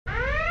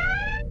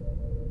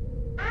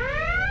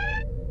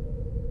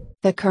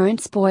The current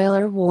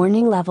spoiler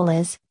warning level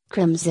is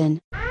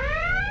Crimson.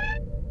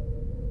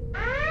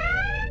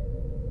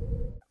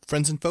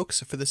 Friends and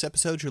folks, for this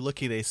episode, you're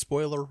looking at a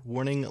spoiler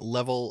warning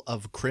level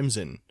of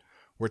Crimson.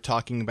 We're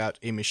talking about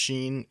a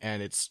machine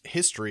and its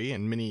history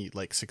and many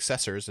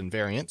successors and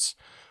variants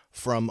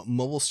from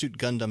Mobile Suit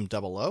Gundam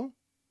 00.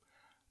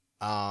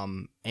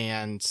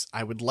 And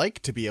I would like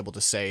to be able to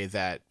say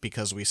that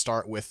because we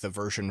start with the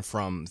version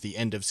from the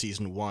end of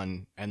season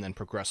 1 and then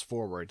progress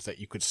forward, that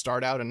you could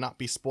start out and not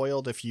be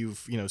spoiled if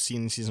you've,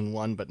 seen season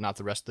 1 but not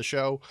the rest of the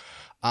show.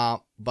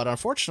 But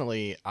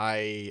unfortunately,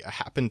 I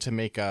happened to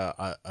make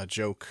a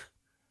joke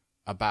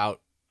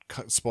about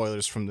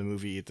spoilers from the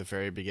movie at the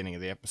very beginning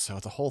of the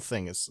episode. The whole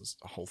thing is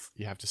a whole.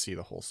 You have to see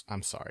the whole.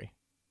 I'm sorry,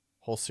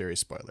 whole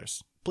series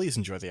spoilers. Please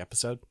enjoy the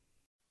episode.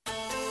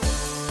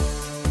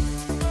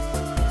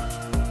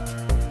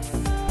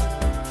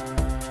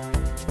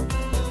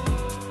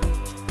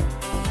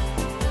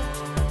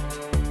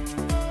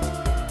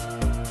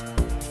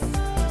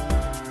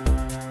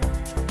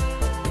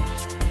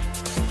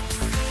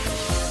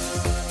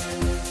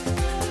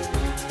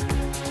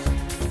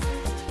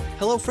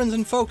 Hello friends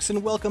and folks,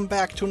 and welcome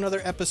back to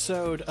another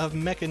episode of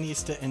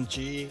Mechanista and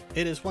G.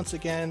 It is once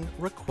again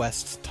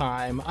request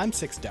time. I'm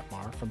Six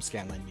Detmar from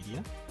Scanline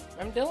Media.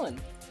 I'm Dylan.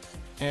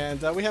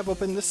 And we have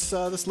open this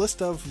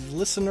list of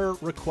listener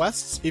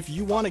requests. If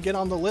you want to get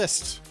on the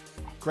list,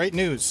 great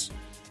news.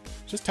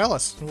 Just tell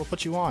us and we'll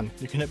put you on.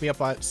 You can hit me up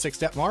at Six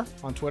Detmar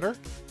on Twitter.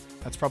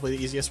 That's probably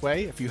the easiest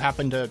way. If you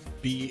happen to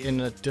be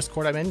in a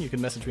Discord I'm in, you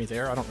can message me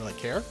there. I don't really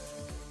care.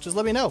 Just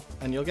let me know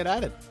and you'll get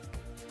added.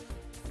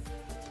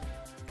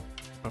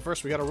 But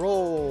first, we gotta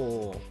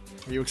roll.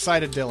 Are you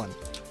excited, Dylan?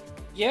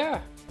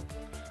 Yeah.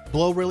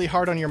 Blow really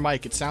hard on your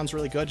mic. It sounds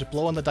really good. Just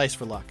blow on the dice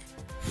for luck.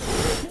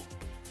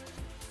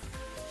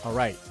 All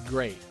right,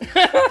 great.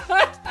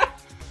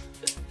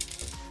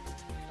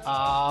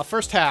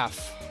 First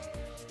half.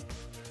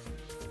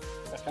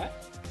 Okay.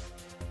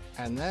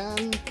 And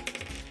then...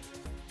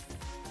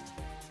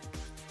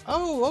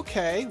 Oh,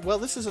 okay. Well,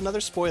 this is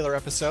another spoiler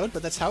episode,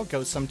 but that's how it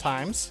goes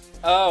sometimes.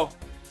 Oh,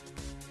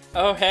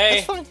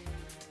 hey. That's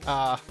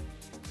fine.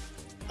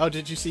 Oh,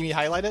 did you see me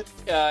highlight it?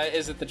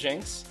 Is it the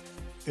Jinx?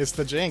 It's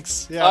the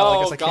Jinx. Yeah.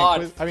 Oh, I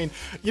God. Can't quiz. I mean,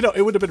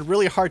 it would have been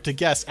really hard to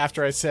guess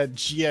after I said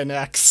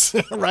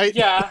GNX, right?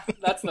 Yeah,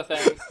 that's the thing.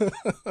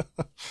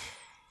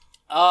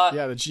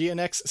 Yeah, the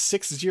GNX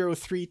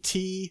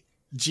 603T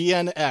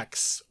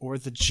GNX, or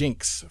the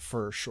Jinx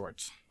for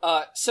short.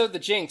 So the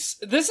Jinx.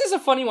 This is a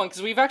funny one,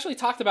 because we've actually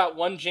talked about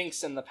one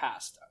Jinx in the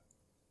past.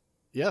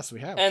 Yes, we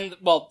have. And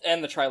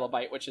the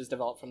Trilobite, which is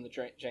developed from the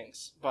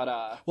Jinx. But,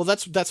 well,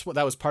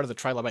 that was part of the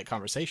Trilobite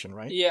conversation,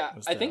 right? Yeah,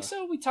 I think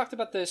so. We talked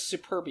about the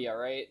Superbia,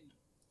 right?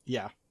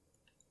 Yeah.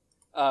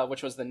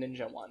 Which was the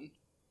ninja one.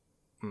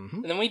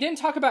 Mm-hmm. And then we didn't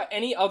talk about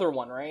any other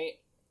one, right?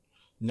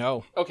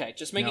 No. Okay,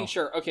 just making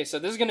sure. Okay, so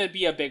this is going to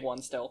be a big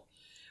one still.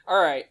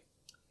 Alright.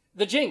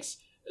 The Jinx.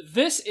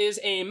 This is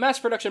a mass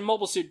production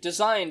mobile suit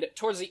designed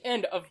towards the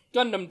end of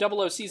Gundam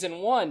 00 Season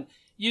 1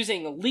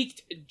 using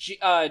leaked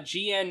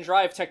GN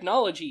drive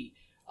technology.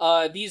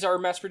 These are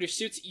mass-produced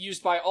suits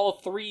used by all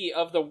three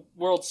of the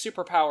world's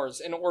superpowers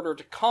in order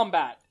to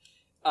combat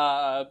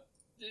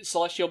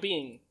celestial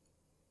being.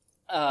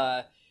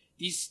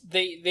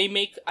 They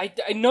make...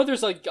 I know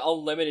there's a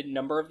limited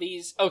number of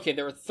these. Okay,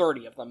 there were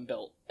 30 of them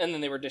built, and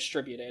then they were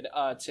distributed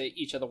to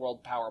each of the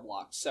world power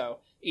blocks. So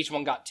each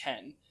one got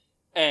 10,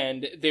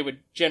 and they would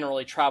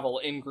generally travel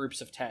in groups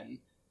of 10.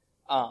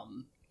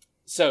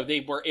 So they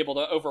were able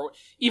to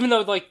even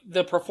though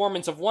the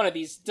performance of one of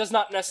these does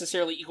not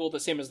necessarily equal the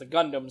same as the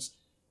Gundams,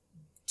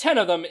 10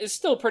 of them is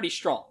still pretty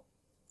strong.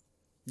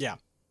 Yeah.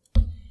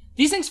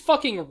 These things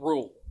fucking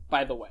rule,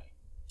 by the way.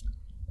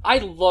 I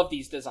love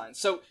these designs.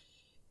 So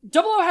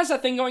 00 has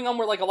that thing going on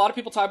where a lot of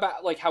people talk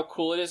about how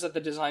cool it is that the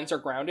designs are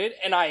grounded,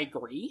 and I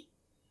agree.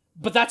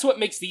 But that's what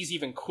makes these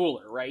even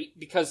cooler, right?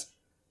 Because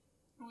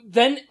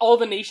then all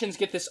the nations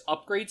get this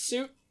upgrade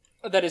suit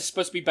that is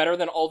supposed to be better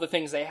than all the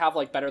things they have,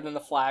 better than the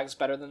flags,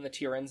 better than the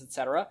Tyrans,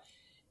 etc.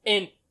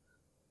 And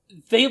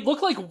they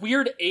look like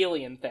weird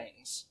alien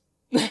things,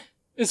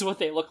 is what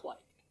they look like.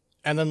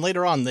 And then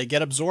later on, they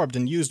get absorbed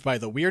and used by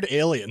the weird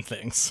alien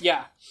things.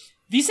 Yeah.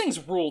 These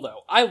things rule,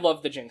 though. I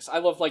love the Jinx. I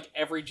love,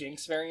 every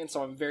Jinx variant,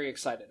 so I'm very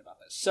excited about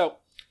this. So,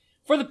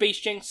 for the base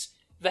Jinx,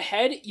 the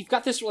head, you've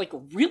got this,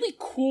 really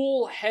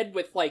cool head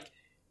with,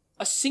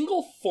 a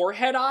single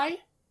forehead eye.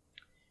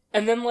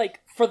 And then,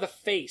 for the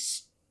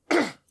face...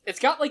 It's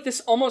got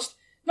this almost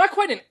not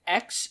quite an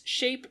X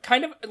shape,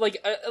 kind of like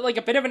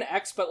a bit of an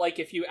X, but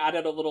if you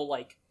added a little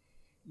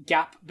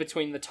gap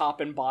between the top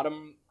and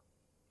bottom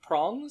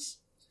prongs,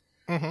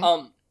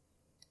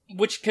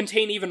 which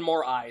contain even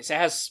more eyes. It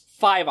has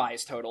 5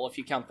 eyes total if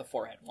you count the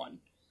forehead one.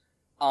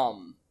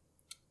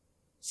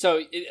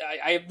 So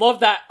I love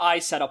that eye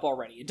setup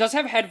already. It does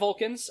have head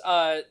Vulcans.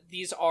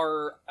 These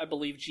are, I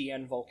believe,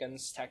 GN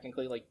Vulcans,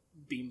 technically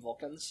beam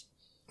Vulcans.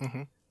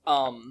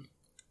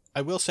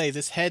 I will say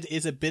this head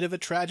is a bit of a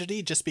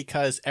tragedy just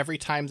because every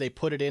time they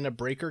put it in a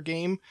Breaker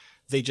game,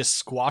 they just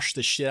squash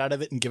the shit out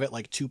of it and give it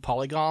like 2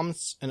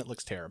 polygons, and it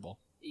looks terrible.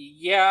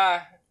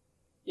 Yeah,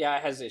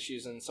 it has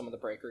issues in some of the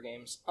Breaker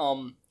games.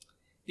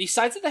 The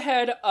sides of the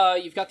head,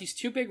 you've got these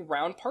 2 big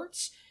round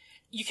parts.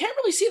 You can't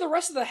really see the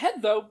rest of the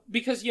head, though,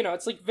 because,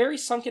 it's, like, very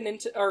sunken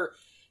into... Or,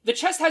 the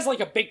chest has, like,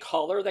 a big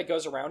collar that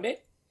goes around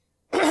it.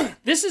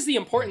 This is the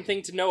important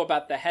thing to know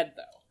about the head,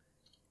 though.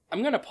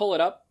 I'm gonna pull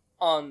it up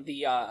on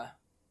the,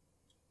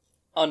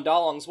 on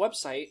Dalong's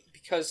website,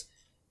 because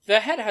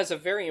the head has a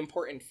very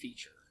important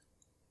feature.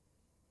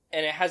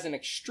 And it has an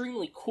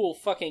extremely cool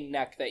fucking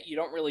neck that you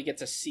don't really get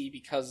to see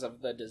because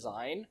of the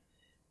design.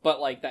 But,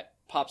 like, that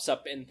pops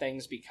up in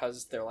things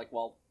because they're like,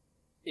 well,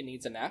 it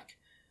needs a neck.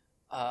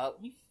 Let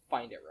me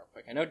find it real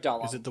quick. I know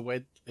Dalong... Is it the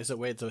way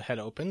the head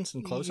opens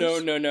and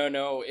closes?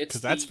 No. It's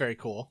because that's very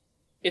cool.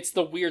 It's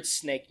the weird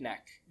snake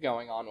neck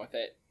going on with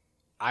it.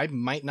 I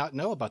might not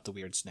know about the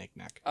weird snake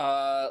neck.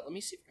 Let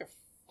me see if I can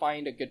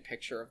find a good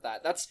picture of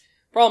that.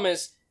 Problem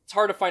is, it's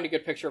hard to find a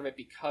good picture of it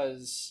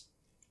because,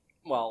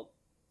 well,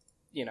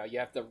 you'd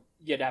have to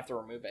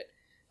remove it.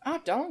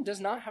 Dalong does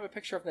not have a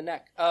picture of the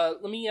neck.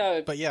 Let me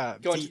but yeah,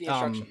 go into the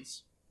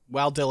instructions.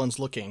 While Dylan's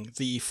looking,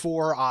 the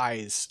 4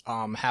 eyes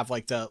have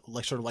like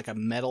sort of like a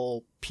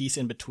metal piece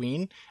in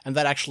between, and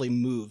that actually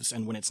moves,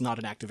 and when it's not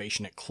in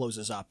activation, it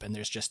closes up, and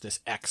there's just this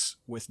X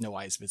with no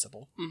eyes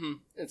visible. Mm-hmm.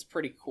 It's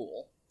pretty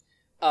cool.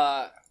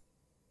 Okay.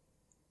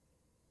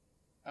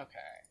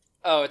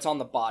 Oh, it's on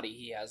the body.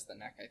 He has the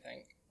neck, I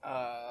think.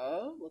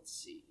 Let's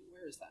see.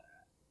 Where is that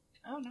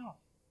at? Oh, no.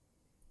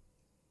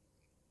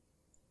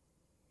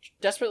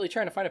 Desperately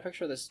trying to find a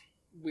picture of this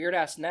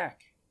weird-ass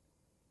neck.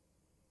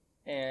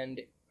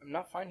 And I'm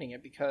not finding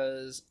it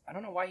because I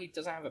don't know why he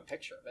doesn't have a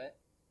picture of it.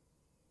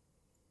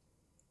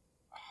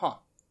 Huh.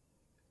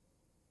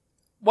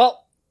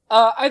 Well,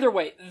 either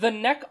way, the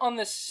neck on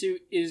this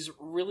suit is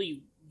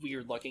really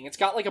weird looking. It's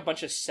got like a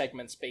bunch of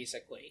segments,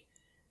 basically,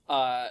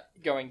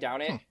 going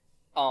down it.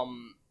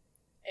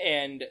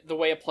 And the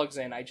way it plugs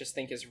in, I just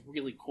think is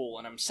really cool.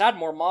 And I'm sad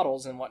more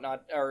models and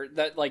whatnot, or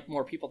that like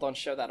more people don't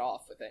show that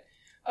off with it.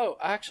 Oh,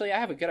 actually, I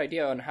have a good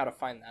idea on how to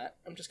find that.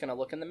 I'm just going to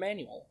look in the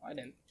manual. I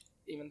didn't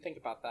even think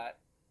about that.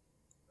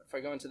 If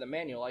I go into the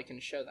manual, I can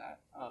show that.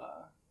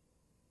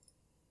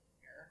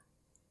 Here.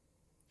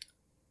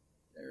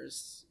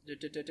 There's... I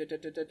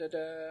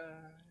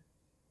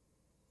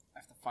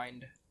have to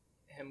find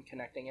him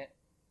connecting it.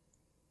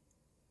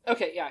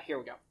 Okay, yeah, here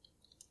we go.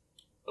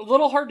 A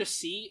little hard to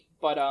see,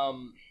 but,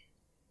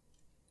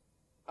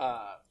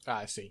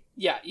 I see.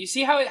 Yeah, you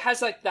see how it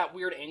has, like, that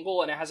weird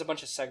angle and it has a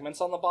bunch of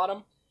segments on the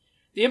bottom?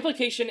 The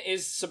implication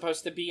is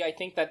supposed to be, I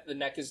think, that the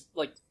neck is,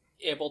 like,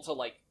 able to,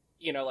 like,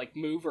 like,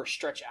 move or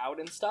stretch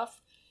out and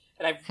stuff.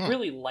 And I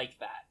really like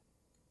that.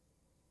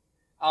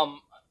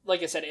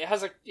 Like I said,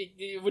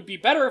 it would be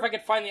better if I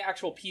could find the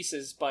actual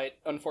pieces, but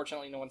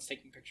unfortunately no one's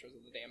taking pictures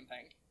of the damn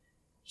thing.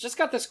 It's just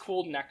got this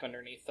cool neck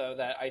underneath, though,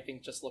 that I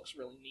think just looks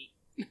really neat.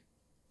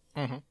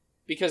 Mm-hmm.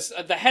 Because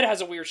the head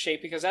has a weird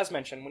shape, because as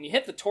mentioned, when you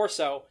hit the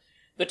torso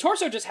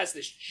just has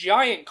this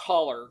giant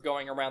collar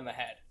going around the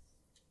head.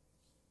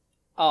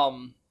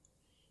 Also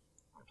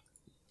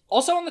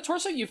on the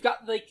torso, you've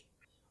got, like,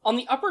 on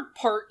the upper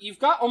part, you've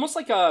got almost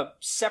like a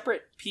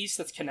separate piece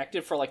that's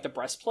connected for, like, the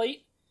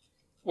breastplate,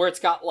 where it's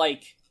got,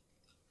 like,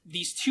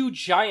 these 2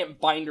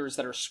 giant binders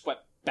that are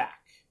swept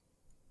back.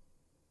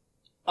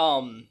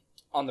 On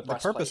the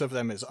breastplate. The purpose of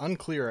them is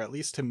unclear, at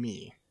least to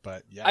me,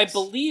 but yes. I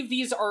believe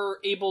these are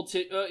able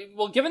to,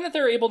 given that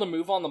they're able to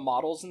move on the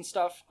models and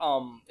stuff,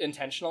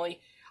 intentionally,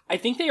 I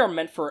think they are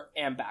meant for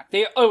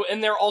AMBAC.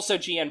 And they're also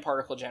GN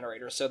particle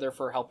generators, so they're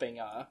for helping,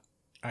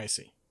 I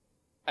see.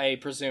 I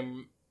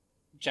presume,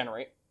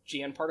 generate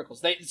GN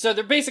particles. So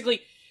they're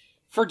basically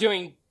for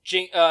doing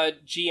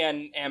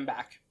GN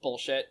AMBAC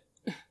bullshit.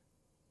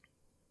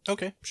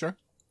 Okay, sure.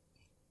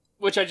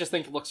 Which I just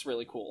think looks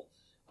really cool.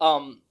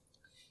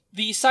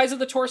 The size of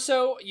the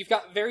torso, you've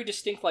got very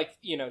distinct, like,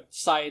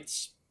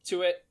 sides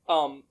to it.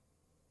 Not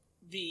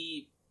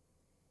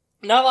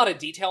a lot of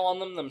detail on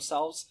them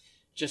themselves,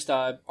 just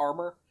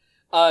armor.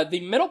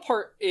 The middle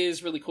part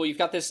is really cool. You've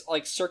got this,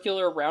 like,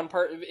 circular round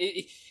part.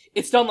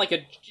 It's done like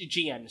a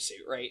GN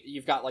suit, right?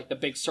 You've got, like, the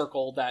big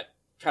circle that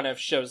kind of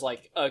shows,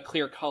 like, a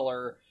clear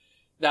color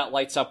that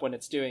lights up when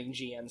it's doing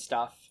GN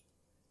stuff.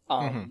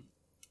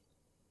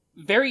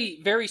 Very,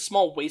 very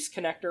small waist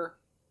connector.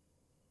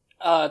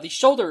 The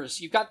shoulders,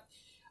 you've got,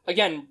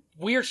 again,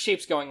 weird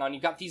shapes going on.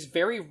 You've got these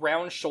very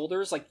round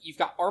shoulders. Like, you've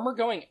got armor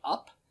going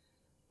up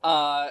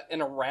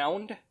and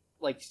around,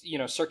 like,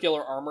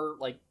 circular armor,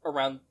 like,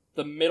 around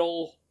the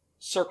middle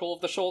circle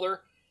of the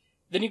shoulder.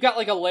 Then you've got,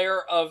 like, a layer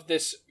of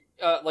this,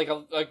 like,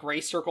 a gray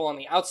circle on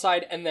the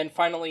outside, and then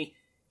finally,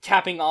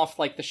 capping off,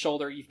 like, the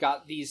shoulder, you've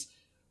got these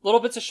little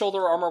bits of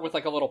shoulder armor with,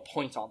 like, a little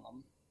point on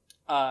them.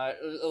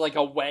 Like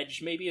a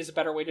wedge, maybe, is a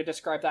better way to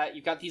describe that.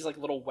 You've got these, like,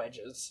 little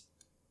wedges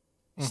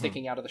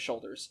sticking out of the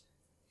shoulders.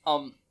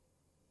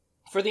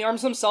 For the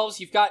arms themselves,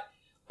 you've got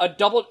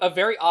a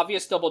very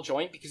obvious double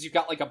joint because you've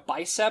got like a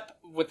bicep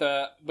with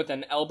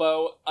an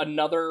elbow,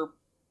 another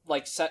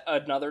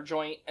another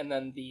joint, and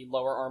then the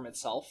lower arm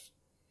itself.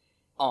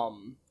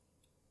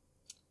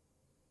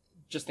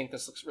 Just think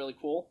this looks really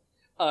cool.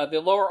 The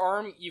lower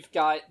arm, you've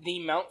got the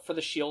mount for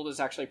the shield is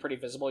actually pretty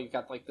visible. You've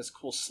got like this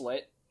cool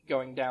slit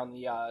going down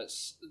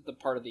the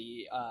part of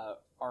the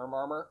arm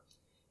armor,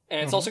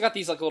 and it's also got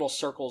these like little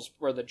circles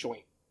where the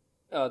joint,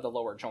 the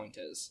lower joint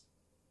is.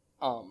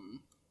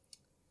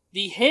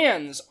 The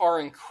hands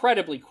are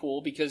incredibly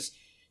cool because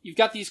you've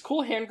got these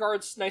cool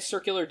handguards, nice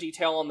circular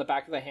detail on the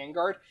back of the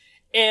handguard,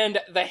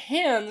 and the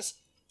hands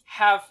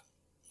have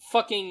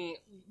fucking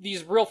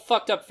these real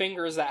fucked up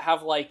fingers that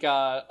have like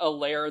a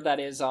layer that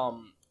is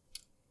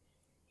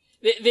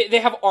they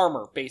have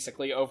armor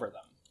basically over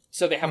them,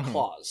 so they have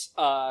claws.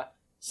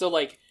 So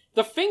like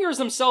the fingers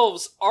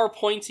themselves are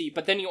pointy,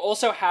 but then you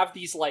also have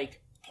these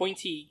like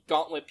pointy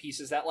gauntlet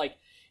pieces that like,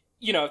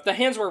 you know, if the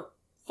hands were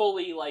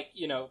fully like,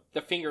 you know,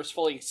 the fingers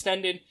fully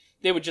extended,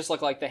 they would just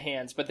look like the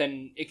hands, but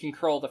then it can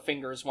curl the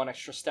fingers one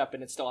extra step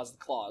and it still has the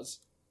claws.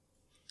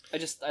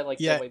 I like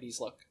the way these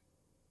look.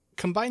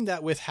 Combine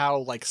that with how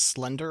like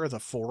slender the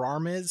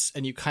forearm is,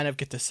 and you kind of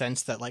get the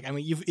sense that like, I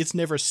mean, it's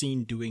never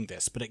seen doing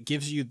this, but it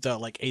gives you the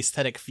like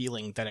aesthetic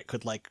feeling that it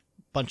could like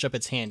bunch up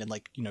its hand and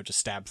like, you know, just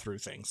stab through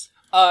things.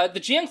 The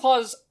GN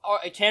claws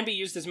can be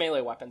used as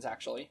melee weapons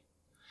actually.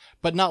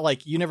 But not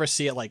like, you never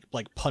see it like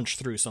punch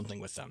through something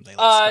with them. They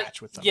like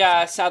scratch with them.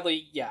 Yeah,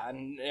 sadly, yeah,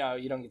 and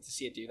you don't get to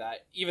see it do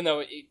that. Even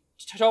though it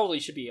totally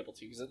should be able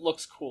to, because it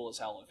looks cool as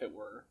hell if it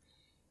were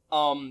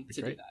to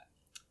do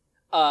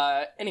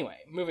that. Anyway,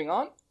 moving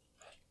on.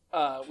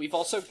 We've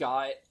also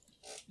got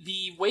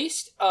the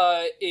waist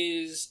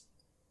is...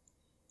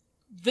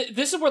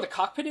 this is where the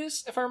cockpit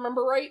is, if I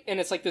remember right, and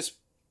it's like this,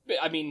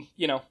 I mean,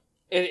 you know,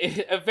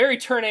 a very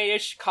Turn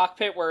A-ish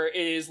cockpit where it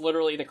is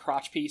literally the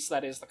crotch piece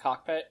that is the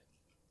cockpit.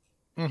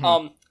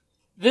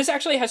 This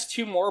actually has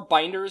two more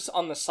binders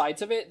on the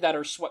sides of it that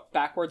are swept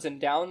backwards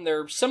and down.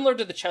 They're similar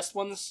to the chest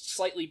ones,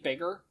 slightly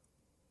bigger.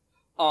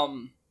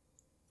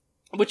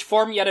 Which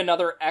form yet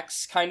another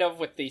X, kind of,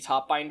 with the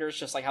top binders,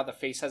 just like how the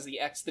face has the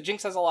X. The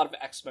Jinx has a lot of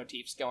X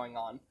motifs going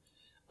on.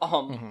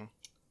 I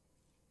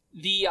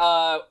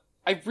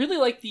really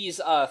like these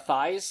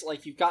thighs.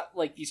 Like, you've got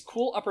like these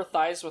cool upper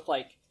thighs with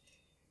like...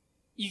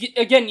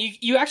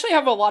 You actually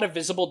have a lot of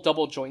visible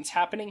double joints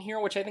happening here,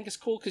 which I think is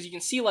cool, because you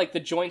can see, like, the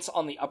joints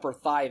on the upper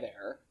thigh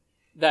there,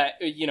 that,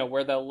 you know,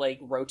 where the leg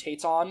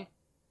rotates on.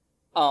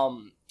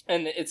 And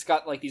it's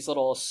got, like, these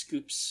little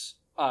scoops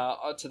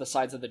to the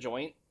sides of the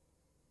joint.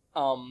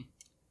 And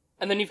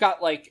then you've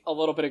got, like, a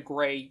little bit of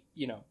gray,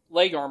 you know,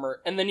 leg armor,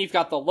 and then you've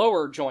got the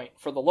lower joint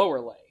for the lower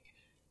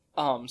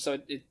leg. So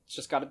it's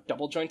just got a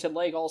double jointed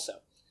leg also.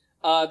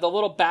 The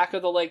little back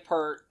of the leg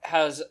part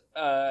has,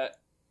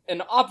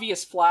 an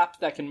obvious flap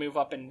that can move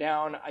up and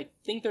down. I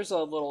think there's a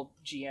little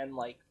GN,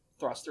 like,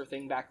 thruster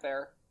thing back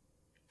there.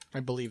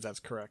 I believe that's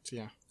correct,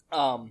 yeah.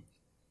 The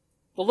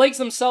legs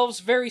themselves,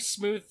 very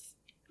smooth,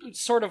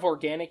 sort of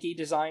organic-y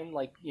design.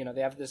 Like, you know,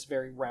 they have this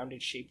very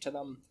rounded shape to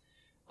them.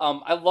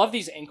 I love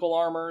these ankle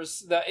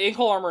armors. The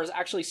ankle armor is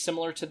actually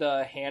similar to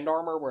the hand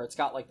armor, where it's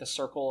got, like, the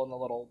circle and the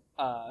little,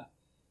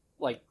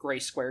 like, gray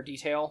square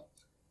detail,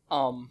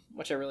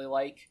 which I really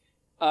like.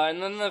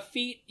 And then the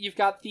feet, you've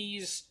got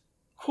these...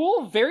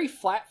 cool, very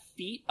flat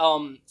feet.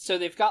 So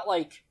they've got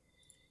like,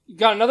 you've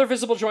got another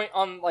visible joint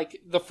on like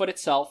the foot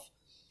itself.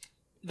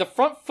 The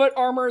front foot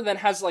armor then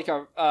has like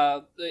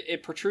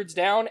it protrudes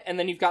down, and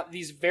then you've got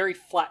these very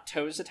flat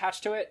toes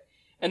attached to it,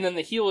 and then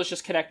the heel is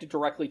just connected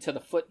directly to the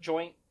foot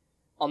joint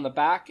on the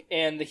back,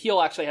 and the heel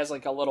actually has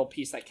like a little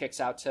piece that kicks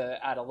out to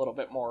add a little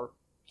bit more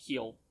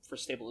heel for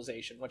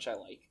stabilization, which I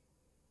like.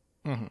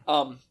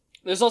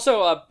 There's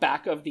also a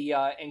back of the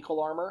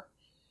ankle armor.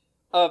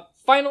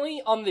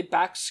 Finally, on the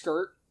back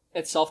skirt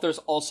itself, there's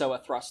also a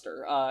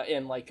thruster,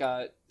 in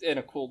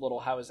a cool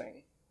little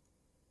housing.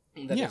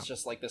 That is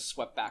just like this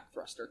swept back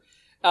thruster.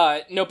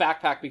 No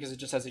backpack because it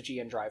just has a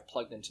GN drive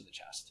plugged into the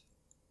chest.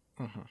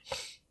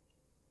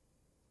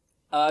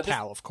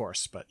 Cal, of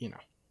course, but you know.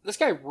 This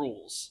guy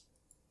rules.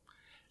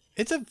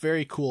 It's a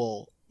very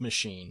cool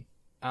machine.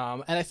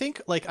 And I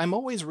think, like, I'm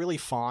always really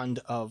fond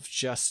of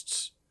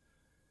just...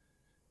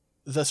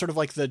 the sort of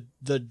like the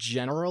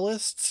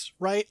generalists,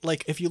 right?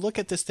 Like if you look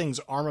at this thing's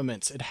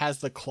armaments, it has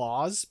the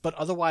claws, but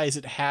otherwise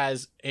it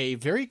has a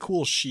very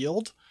cool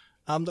shield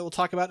that we'll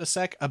talk about in a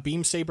sec, a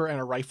beam saber, and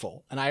a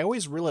rifle. And I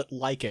always really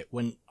like it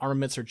when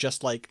armaments are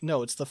just like,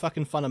 no, it's the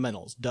fucking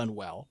fundamentals done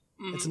well.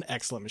 It's an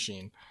excellent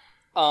machine.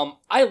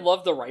 I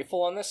love the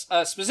rifle on this.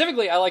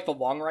 Specifically, I like the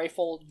long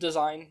rifle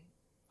design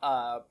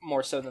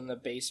more so than the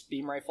base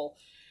beam rifle.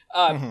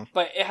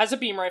 But it has a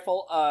beam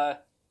rifle.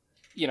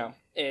 You know,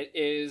 it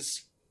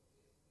is...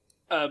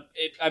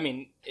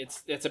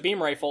 it's a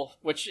beam rifle,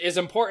 which is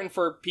important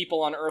for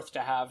people on Earth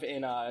to have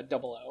in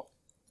 00.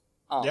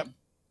 Yep.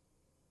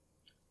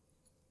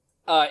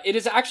 It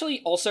is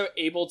actually also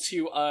able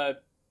to,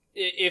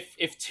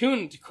 if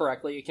tuned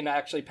correctly, it can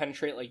actually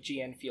penetrate like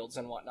GN fields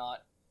and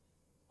whatnot.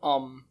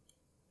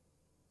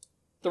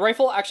 The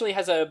rifle actually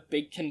has a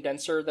big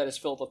condenser that is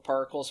filled with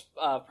particles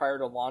prior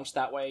to launch.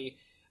 That way,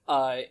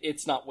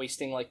 it's not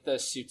wasting like the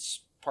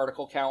suit's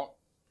particle count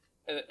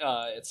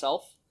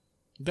itself.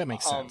 That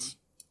makes sense.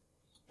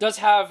 Does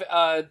have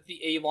a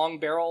long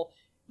barrel.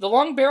 The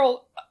long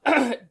barrel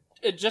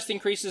it just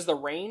increases the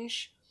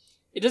range.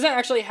 It doesn't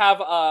actually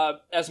have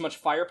as much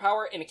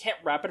firepower, and it can't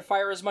rapid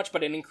fire as much,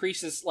 but it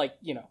increases, like,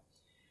 you know...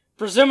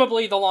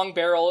 Presumably, the long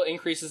barrel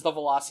increases the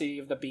velocity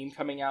of the beam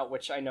coming out,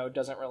 which I know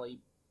doesn't really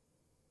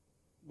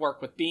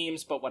work with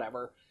beams, but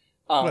whatever.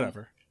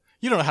 Whatever.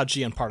 You don't know how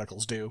GN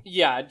particles do.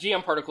 Yeah,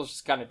 GM particles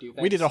just kind of do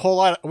things. We did a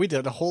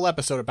whole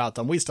episode about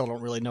them. We still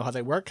don't really know how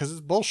they work, because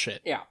it's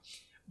bullshit. Yeah.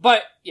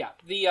 But, yeah,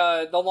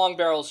 the long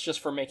barrel is just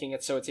for making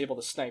it so it's able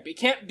to snipe. It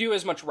can't do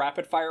as much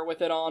rapid fire with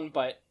it on,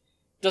 but...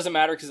 Doesn't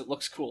matter because it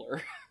looks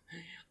cooler.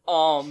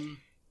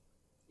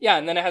 Yeah,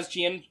 and then it has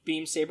GN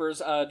beam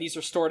sabers. These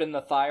are stored in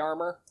the thigh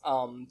armor.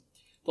 The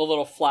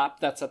little flap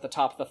that's at the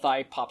top of the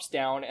thigh pops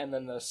down, and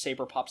then the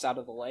saber pops out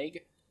of the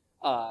leg,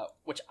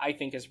 which I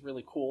think is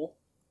really cool.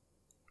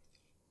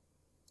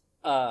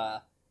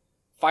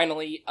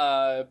 Finally,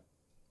 it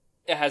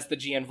has the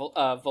GN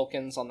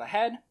Vulcans on the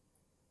head.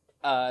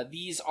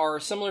 These are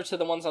similar to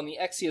the ones on the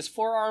Exia's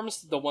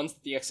forearms, the ones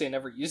that the Exia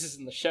never uses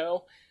in the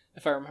show,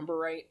 if I remember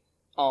right.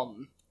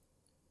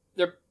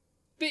 They're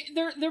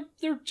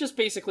just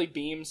basically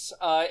beams.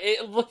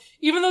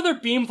 Even though they're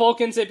beam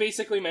Vulcans, it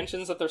basically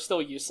mentions that they're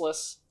still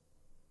useless.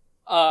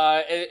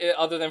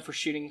 Other than for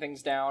shooting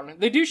things down.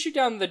 They do shoot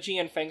down the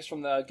GN Fangs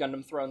from the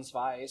Gundam Thrones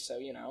Vi, so,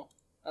 you know,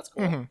 that's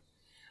cool.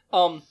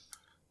 Mm-hmm.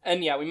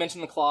 And yeah, we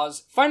mentioned the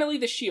claws. Finally,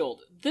 the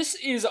shield. This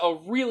is a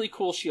really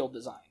cool shield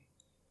design.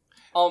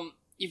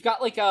 You've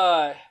got like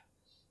a...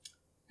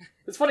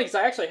 It's funny because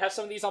I actually have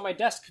some of these on my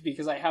desk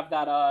because I have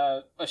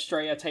that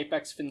Estrella Type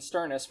X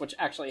Finsternus, which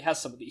actually has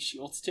some of these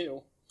shields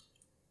too.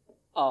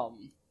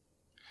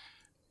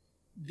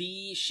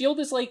 The shield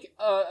is like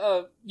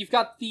you've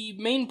got the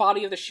main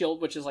body of the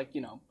shield, which is like,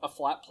 you know, a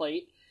flat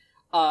plate.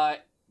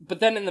 But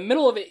then in the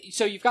middle of it,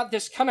 so you've got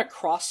this kind of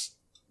cross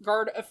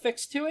guard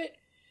affixed to it,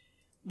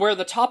 where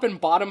the top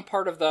and bottom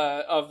part of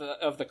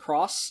the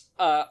cross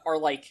are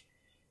like,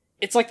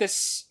 it's like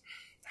this.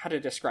 How to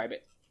describe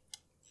it?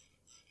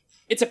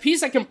 It's a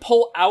piece that can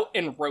pull out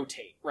and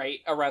rotate, right,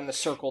 around the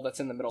circle that's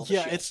in the middle of the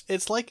shield. Yeah,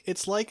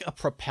 it's like a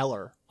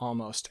propeller,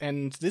 almost.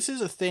 And this is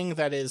a thing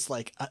that is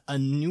like a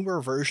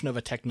newer version of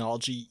a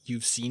technology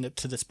you've seen up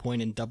to this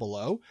point in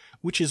 00,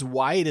 which is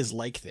why it is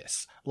like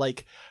this.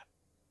 Like,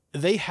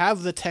 they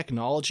have the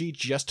technology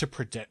just to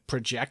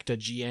project a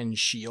GN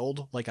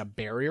shield, like a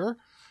barrier,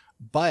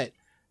 but...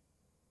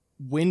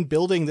 when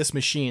building this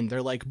machine,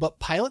 they're like, but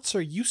pilots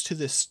are used to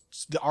this.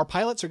 Our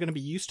pilots are going to be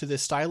used to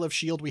this style of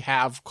shield we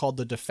have called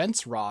the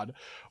defense rod,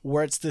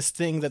 where it's this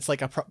thing that's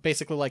like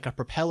basically like a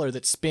propeller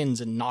that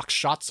spins and knocks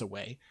shots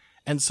away.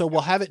 And so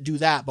we'll have it do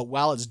that, but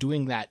while it's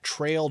doing that,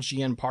 trail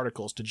GN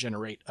particles to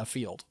generate a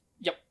field.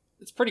 Yep.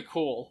 It's pretty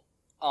cool.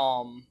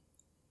 I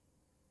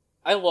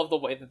love the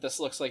way that this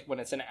looks like when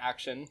it's in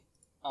action.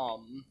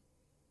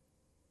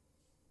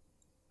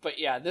 But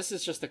yeah, this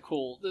is a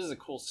cool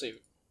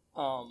suit.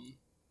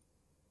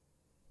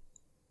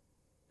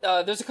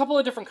 There's a couple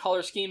of different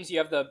color schemes. You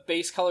have the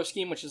base color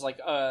scheme, which is like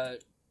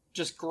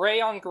just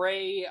gray on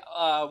gray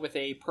with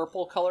a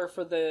purple color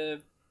for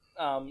the,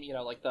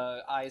 like the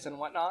eyes and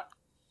whatnot.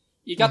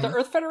 You got the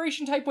Earth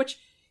Federation type, which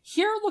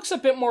here looks a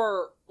bit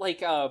more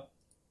like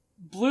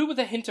blue with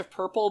a hint of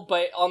purple,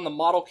 but on the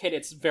model kit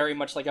it's very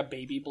much like a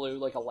baby blue,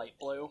 like a light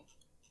blue.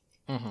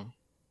 Mm-hmm.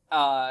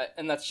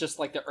 And that's just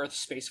like the Earth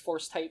Space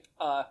Force type.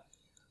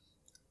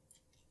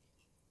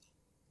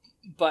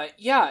 But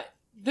yeah...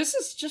 This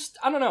is just,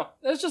 I don't know,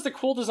 that's just a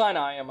cool design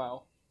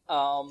IMO.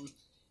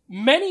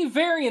 Many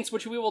variants,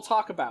 which we will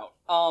talk about.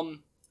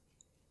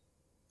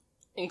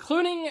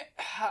 Including,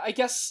 I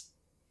guess,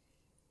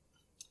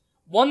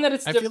 one that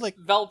it's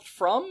developed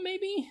from,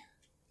 maybe?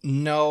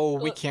 No,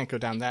 we can't go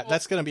down that.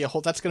 That's gonna be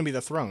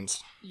the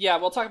Thrones. Yeah,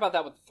 we'll talk about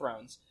that with the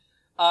Thrones.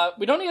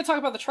 We don't need to talk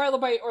about the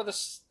Trilobite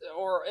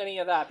or any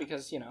of that,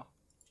 because, you know,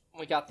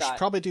 we got that. Should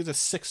probably do the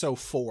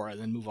 604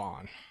 and then move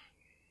on.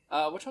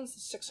 Which one's the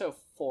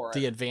 604?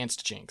 The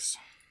Advanced Jinx.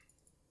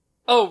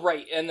 Oh,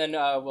 right, and then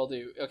we'll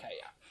do... Okay,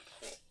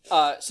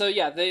 yeah. So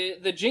yeah,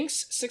 the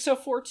Jinx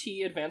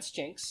 604T Advanced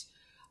Jinx.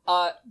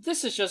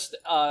 This is just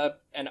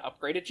an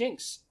upgraded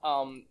Jinx.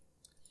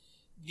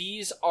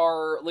 These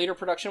are later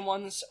production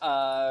ones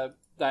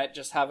that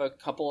just have a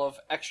couple of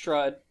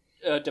extra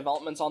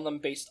developments on them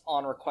based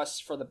on requests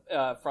for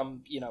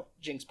from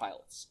Jinx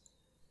pilots.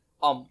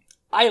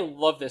 I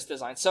love this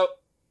design. So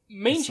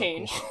main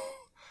change. Cool.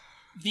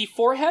 The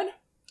forehead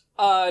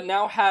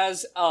now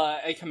has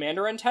a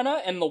commander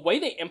antenna, and the way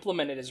they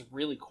implement it is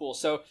really cool.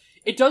 So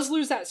it does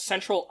lose that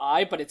central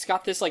eye, but it's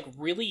got this like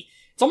really...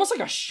 It's almost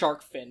like a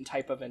shark fin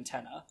type of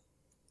antenna.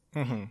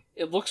 Mm-hmm.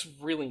 It looks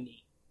really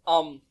neat.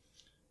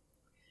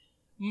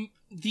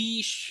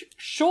 The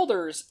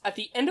shoulders, at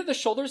the end of the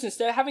shoulders,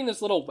 instead of having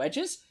those little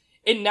wedges,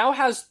 it now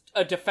has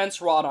a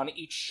defense rod on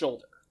each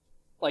shoulder.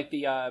 Like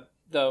the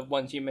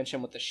ones you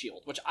mentioned with the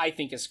shield, which I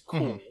think is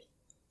cool.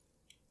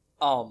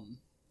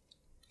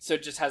 So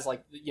it just has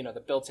like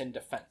the built-in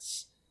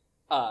defense,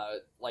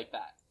 like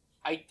that.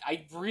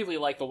 I really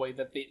like the way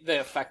that the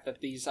effect that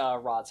these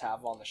rods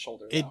have on the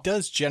shoulder. Though. It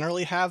does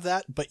generally have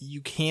that, but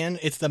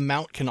the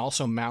mount can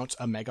also mount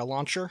a mega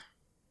launcher.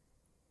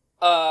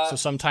 So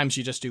sometimes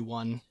you just do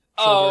one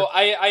shoulder. Oh,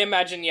 I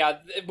imagine, yeah.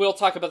 We'll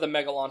talk about the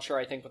mega launcher,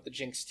 I think, with the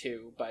Jinx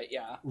too, but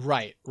yeah.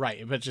 Right.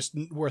 But just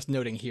worth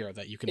noting here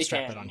that you can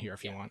strap it on here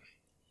if you want.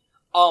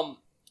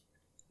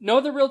 No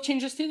other real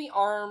changes to the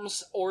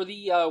arms or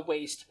the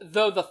waist,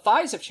 though the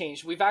thighs have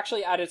changed. We've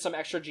actually added some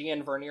extra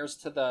GN verniers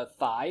to the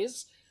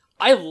thighs.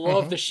 I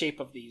love the shape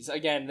of these.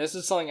 Again, this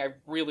is something I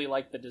really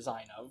like the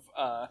design of.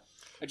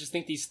 I just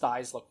think these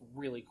thighs look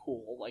really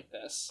cool like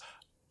this.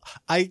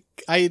 I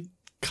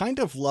kind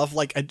of love,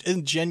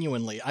 and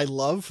genuinely, I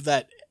love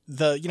that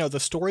the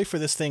story for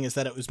this thing is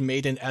that it was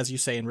made in, as you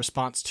say, in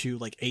response to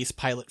Ace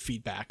Pilot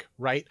feedback,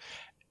 right?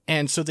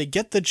 And so they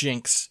get the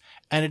Jinx,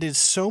 and it is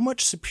so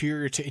much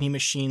superior to any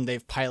machine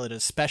they've piloted,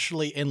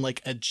 especially in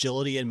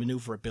agility and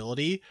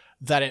maneuverability,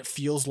 that it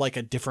feels like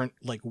a different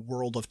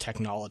world of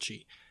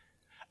technology.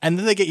 And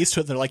then they get used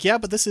to it, and they're like, yeah,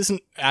 but this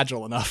isn't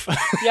agile enough.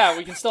 Yeah,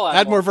 we can still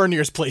add more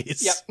verniers,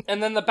 please. Yep.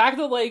 And then the back of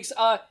the legs,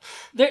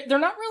 they're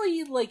not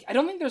really, I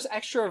don't think there's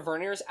extra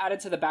verniers added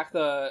to the back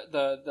of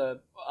the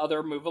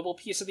other movable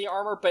piece of the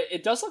armor, but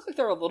it does look like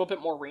they're a little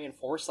bit more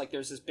reinforced.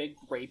 There's this big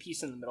gray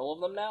piece in the middle of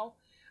them now.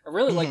 I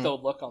really like the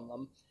look on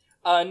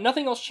them.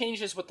 Nothing else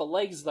changes with the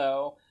legs,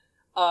 though.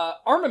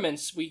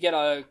 Armaments, we get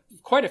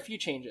quite a few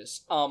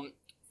changes.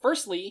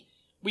 Firstly,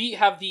 we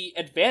have the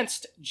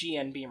advanced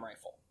GN beam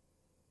rifle.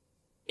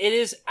 It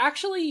is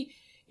actually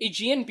a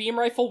GN beam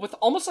rifle with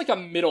almost a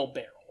middle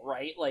barrel,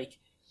 right?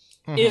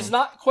 It is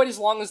not quite as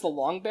long as the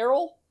long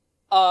barrel,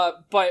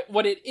 but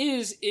what it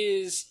is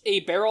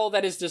a barrel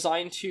that is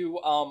designed to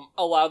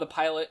allow the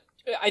pilot...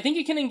 I think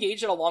it can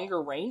engage at a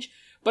longer range,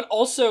 but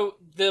also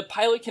the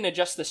pilot can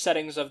adjust the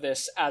settings of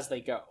this as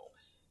they go.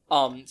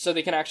 So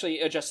they can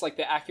actually adjust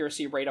the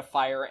accuracy, rate of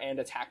fire, and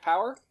attack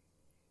power.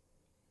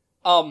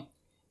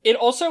 It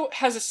also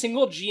has a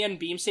single GN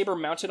beam saber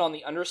mounted on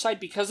the underside.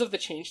 Because of the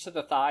change to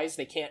the thighs,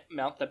 they can't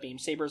mount the beam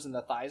sabers in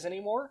the thighs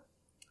anymore.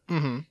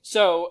 Mm-hmm.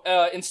 So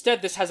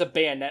instead, this has a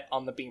bayonet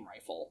on the beam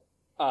rifle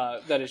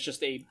that is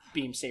just a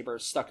beam saber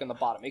stuck in the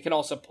bottom. It can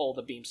also pull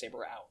the beam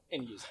saber out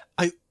and use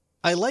it.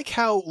 I like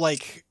how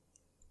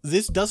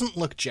this doesn't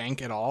look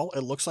jank at all.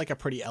 It looks like a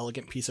pretty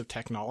elegant piece of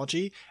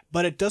technology,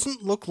 but it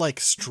doesn't look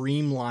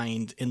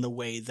streamlined in the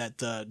way that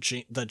the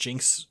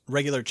Jinx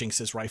regular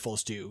Jinx's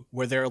rifles do,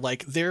 where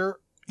they're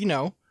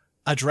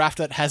a draft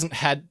that hasn't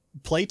had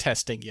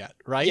playtesting yet,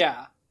 right?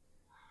 Yeah.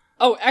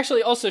 Oh,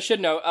 actually, also should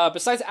note,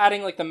 besides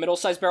adding the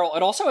middle-sized barrel,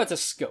 it also adds a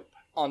scope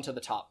onto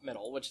the top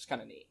middle, which is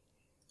kind of neat.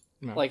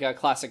 No. Like a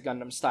classic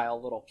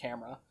Gundam-style little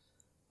camera.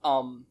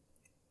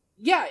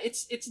 Yeah,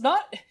 it's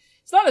not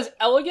as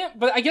elegant,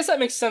 but I guess that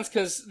makes sense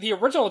because the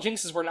original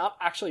Jinxes were not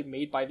actually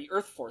made by the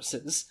Earth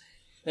Forces.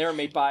 They were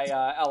made by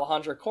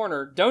Alejandra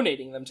Corner,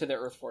 donating them to the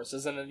Earth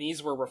Forces, and then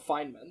these were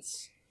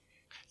refinements.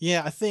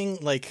 Yeah, a thing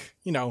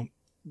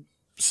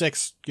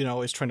 6,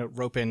 is trying to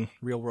rope in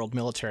real-world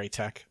military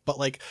tech.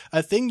 But,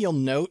 a thing you'll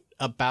note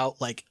about,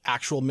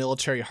 actual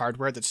military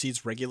hardware that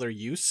sees regular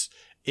use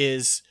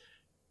is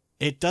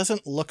it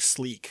doesn't look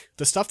sleek.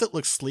 The stuff that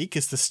looks sleek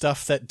is the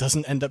stuff that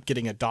doesn't end up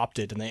getting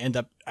adopted, and they end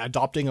up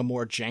adopting a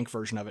more jank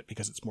version of it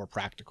because it's more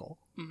practical.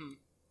 Mm-hmm.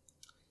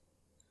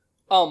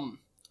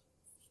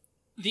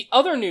 The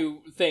other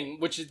new thing,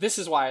 this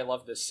is why I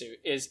love this suit,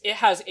 is it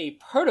has a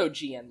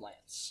proto-GN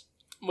lance,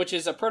 which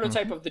is a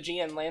prototype of the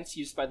GN lance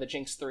used by the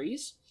Jinx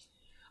 3s.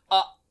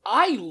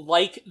 I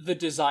like the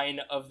design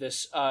of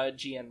this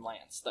GN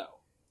lance,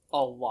 though,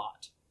 a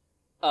lot.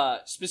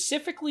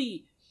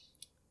 Specifically,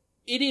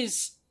 it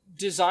is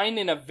designed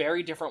in a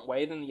very different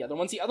way than the other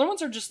ones. The other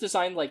ones are just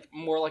designed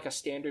more like a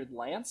standard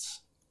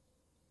lance.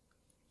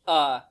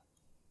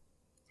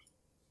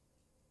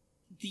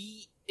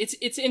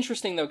 It's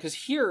interesting, though,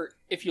 because here,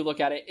 if you look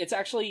at it, it's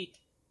actually...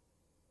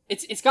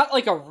 It's got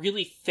a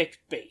really thick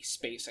base,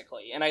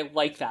 basically, and I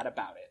like that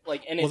about it.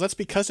 Well, that's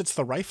because it's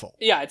the rifle.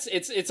 Yeah,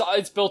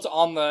 it's built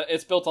on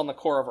the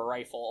core of a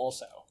rifle,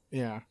 also.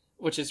 Yeah,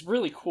 which is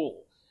really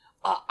cool.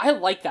 I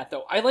like that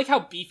though. I like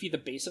how beefy the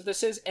base of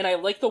this is, and I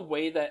like the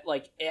way that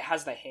it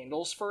has the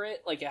handles for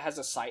it. It has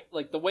a sight.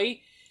 The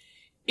way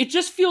it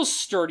just feels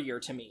sturdier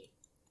to me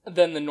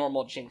than the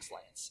normal Jinx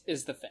lance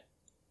is the thing.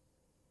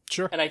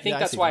 Sure, and I think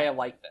that's why I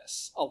like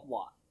this a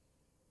lot.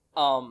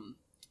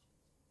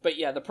 But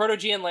yeah, the Proto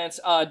GN Lance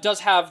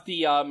does have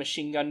the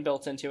machine gun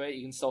built into it.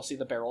 You can still see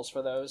the barrels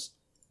for those.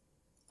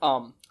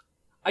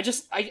 I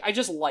just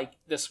like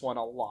this one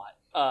a lot.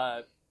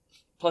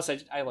 Plus,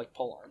 I like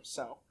polearms,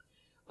 so.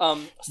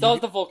 Still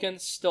has the Vulcan,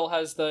 still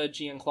has the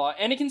GN Claw,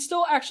 and it can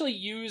still actually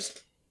use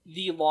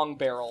the long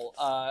barrel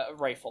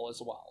rifle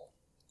as well.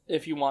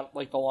 If you want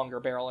the longer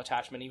barrel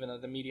attachment, even though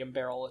the medium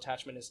barrel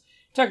attachment is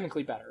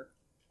technically better.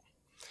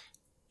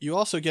 You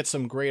also get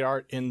some great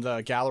art in the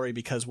gallery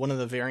because one of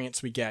the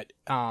variants we get,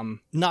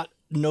 not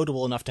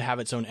notable enough to have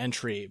its own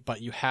entry,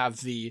 but you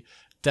have the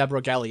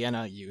Deborah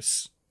Galliena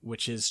use,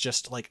 which is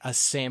just like a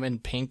salmon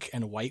pink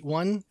and white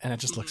one, and it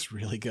just looks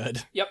really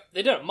good. Yep,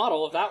 they did a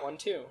model of that one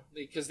too,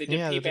 because they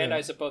did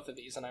Bandai's of both of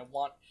these, and I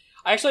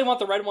actually want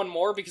the red one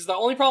more, because the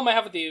only problem I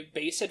have with the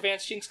base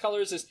Advanced Jinx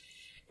colors is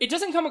it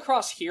doesn't come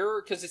across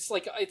here, because it's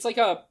like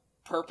a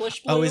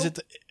purplish blue. Oh, is it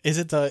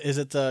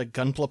the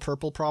Gunpla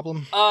purple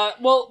problem?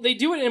 Well, they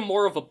do it in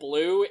more of a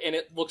blue, and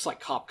it looks like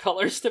cop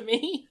colors to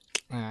me.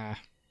 Shame.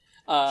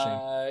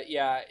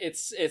 Yeah,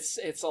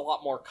 it's a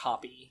lot more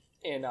copy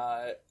in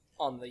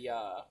on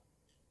the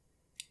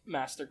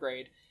master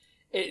grade.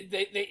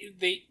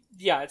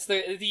 It's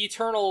the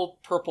eternal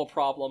purple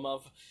problem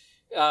of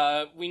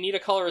we need a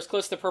color as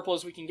close to purple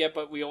as we can get,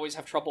 but we always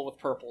have trouble with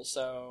purple.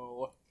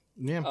 So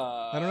yeah,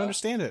 I don't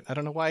understand it. I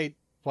don't know why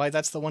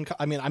that's the one.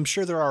 I mean, I'm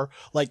sure there are,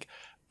 like,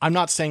 I'm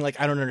not saying like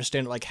I don't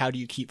understand, like, how do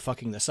you keep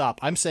fucking this up?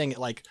 I'm saying,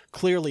 like,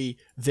 clearly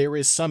there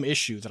is some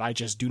issue that I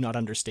just do not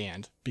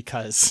understand,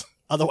 because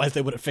otherwise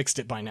they would have fixed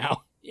it by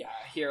now. Yeah,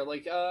 here,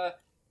 like,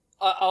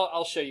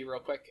 I'll show you real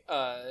quick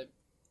a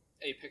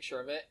picture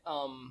of it,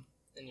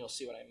 and you'll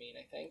see what I mean,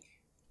 I think.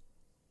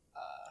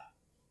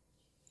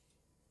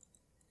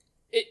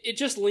 It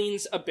just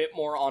leans a bit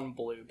more on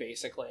blue,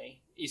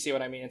 basically. You see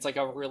what I mean? It's like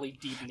a really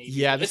deep navy.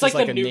 Yeah, this it's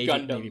like the new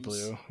navy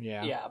blue.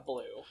 Yeah. Yeah,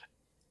 blue.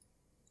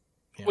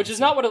 Yeah, which is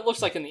not what it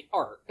looks like in the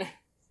art.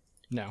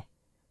 No.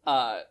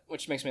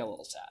 Which makes me a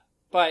little sad.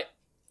 But,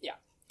 yeah.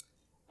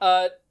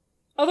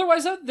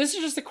 Otherwise, though, this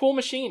is just a cool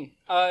machine.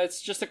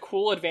 It's just a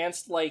cool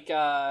advanced, like,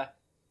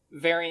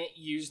 variant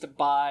used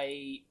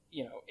by,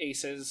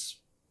 Aces.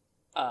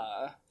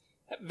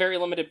 Very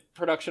limited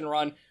production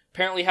run.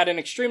 Apparently had an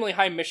extremely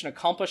high mission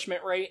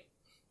accomplishment rate.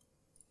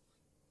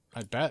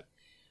 I bet.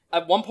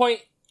 At one point,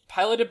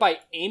 piloted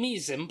by Amy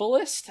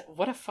Zimbalist.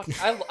 What a fuck!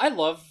 I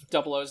love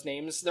 00's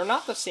names. They're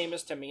not the same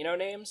as Tamino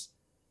names,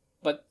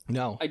 but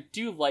no, I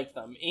do like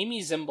them.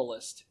 Amy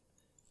Zimbalist.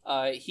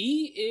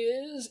 He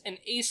is an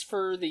ace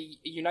for the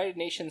United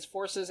Nations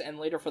forces and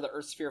later for the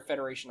Earthsphere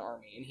Federation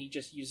Army, and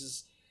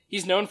he's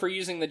known for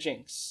using the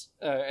Jinx,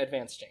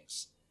 Advanced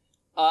Jinx.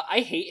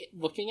 I hate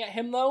looking at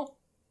him, though,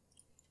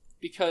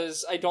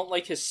 because I don't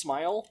like his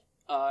smile.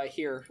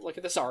 Here, look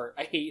at this art.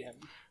 I hate him.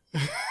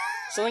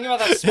 Something about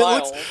that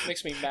smile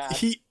makes me mad.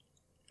 He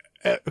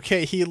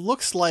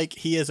looks like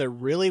he is a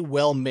really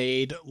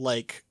well-made,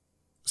 like,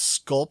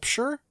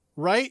 sculpture,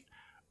 right?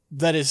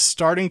 That is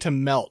starting to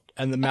melt,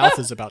 and the mouth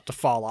is about to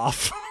fall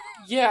off.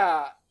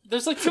 Yeah,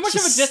 there's like too much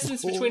of a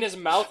distance between his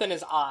mouth and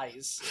his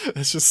eyes.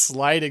 It's just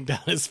sliding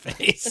down his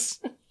face.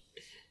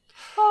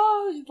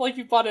 Oh, like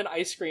you bought an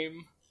ice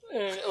cream,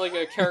 like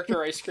a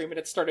character ice cream, and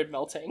it started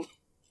melting.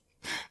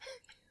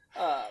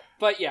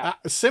 But yeah,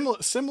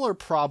 similar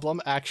problem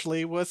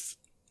actually with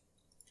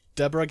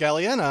Deborah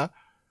Galliena.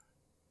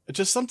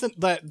 Just something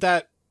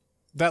that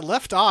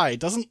left eye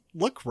doesn't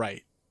look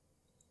right.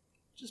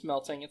 Just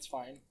melting, it's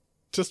fine.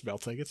 Just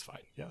melting, it's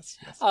fine. Yes.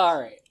 All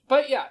right,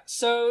 but yeah.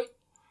 So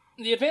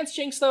the Advanced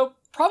Jinx, though,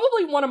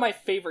 probably one of my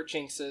favorite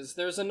Jinxes.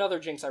 There's another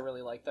Jinx I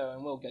really like, though,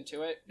 and we'll get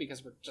to it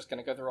because we're just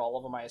gonna go through all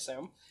of them, I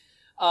assume.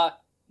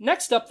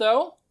 Next up,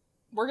 though,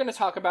 we're gonna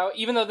talk about,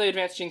 even though the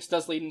Advanced Jinx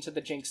does lead into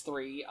the Jinx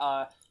 3,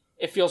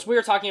 it feels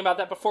weird talking about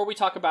that before we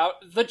talk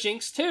about the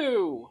Jinx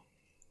 2.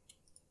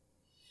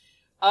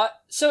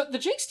 So the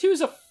Jinx 2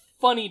 is a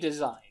funny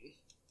design.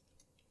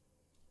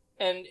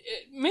 And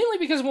mainly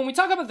because when we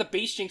talk about the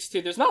base Jinx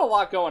 2, there's not a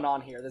lot going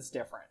on here that's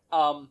different.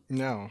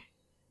 No.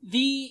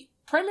 The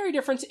primary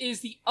difference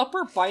is the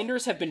upper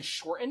binders have been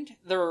shortened.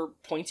 They're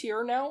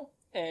pointier now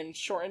and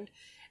shortened.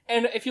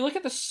 And if you look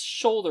at the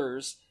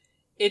shoulders,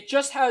 it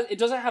doesn't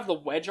have the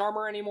wedge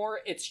armor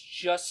anymore. It's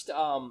just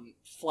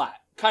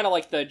flat. Kind of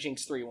like the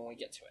Jinx 3 when we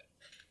get to it.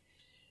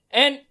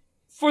 And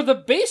for the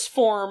base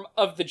form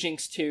of the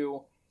Jinx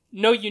 2,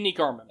 no unique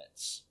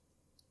armaments.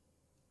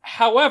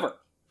 However,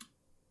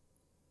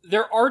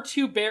 there are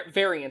two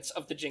variants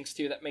of the Jinx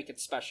 2 that make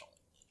it special.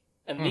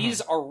 And these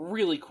are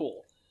really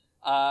cool.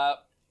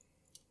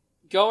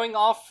 Going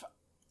off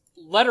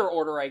letter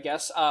order, I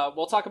guess,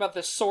 we'll talk about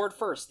the sword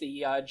first.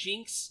 The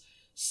Jinx,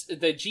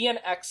 the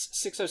GNX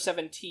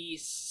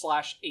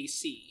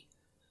 607T/AC.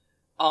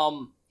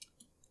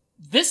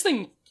 This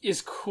thing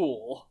is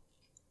cool.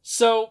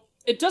 So,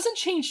 it doesn't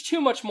change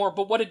too much more,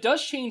 but what it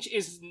does change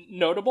is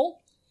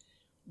notable.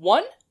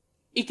 One,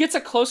 it gets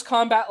a close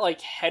combat,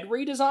 like, head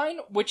redesign,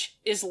 which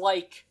is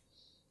like...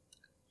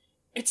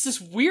 It's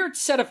this weird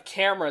set of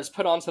cameras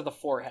put onto the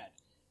forehead.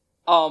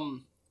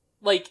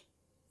 Like,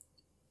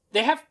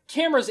 they have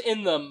cameras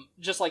in them,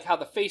 just like how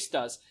the face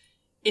does.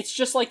 It's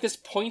just like this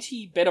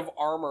pointy bit of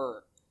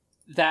armor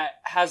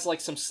that has,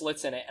 like, some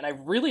slits in it, and I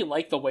really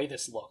like the way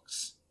this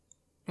looks.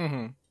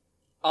 Mm-hmm.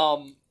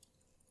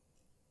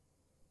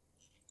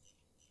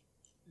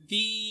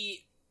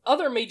 The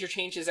other major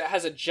change is it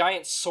has a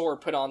giant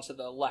sword put onto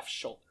the left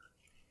shoulder.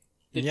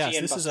 The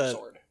GN Buster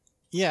sword.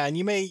 Yeah, and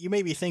you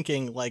may be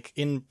thinking, like,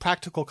 in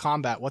practical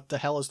combat, what the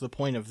hell is the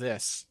point of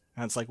this?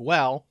 And it's like,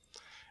 well,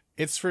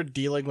 it's for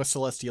dealing with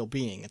celestial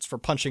being. It's for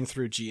punching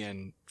through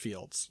GN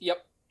fields.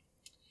 Yep.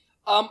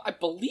 I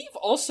believe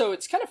also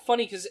it's kind of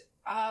funny because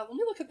let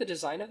me look at the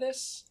design of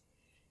this.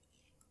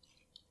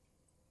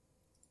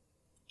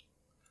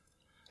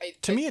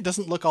 To me, it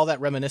doesn't look all that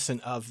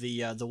reminiscent of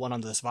the one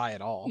on the Vi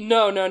at all.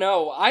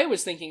 No. I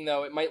was thinking,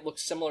 though, it might look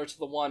similar to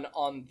the one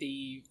on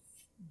the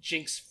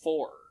Jinx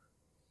 4.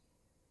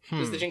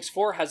 Because the Jinx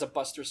 4 has a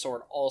Buster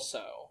Sword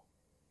also.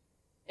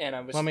 And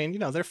I was... Well, I mean,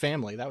 they're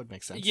family. That would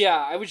make sense. Yeah,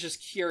 I was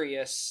just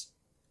curious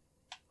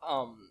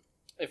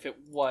if it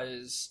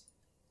was,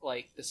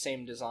 like, the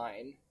same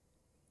design.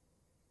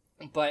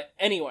 But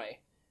anyway,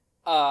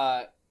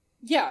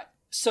 yeah,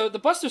 so the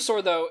Buster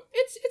Sword, though,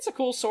 it's a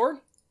cool sword.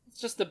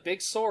 It's just a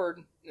big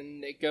sword,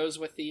 and it goes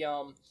with the,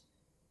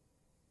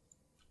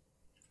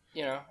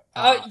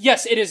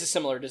 yes, it is a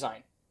similar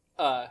design.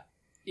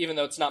 Even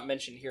though it's not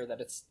mentioned here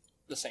that it's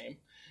the same.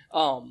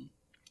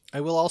 I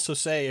will also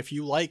say, if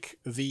you like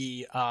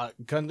the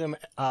Gundam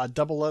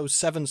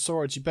 007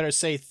 swords, you better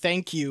say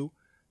thank you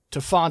to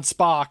Fawn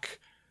Spock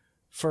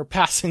for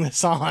passing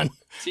this on.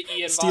 To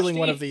Ian Stealing Vashti.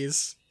 one of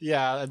these.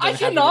 Yeah. I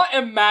cannot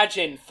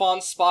imagine Fawn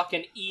Spock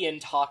and Ian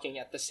talking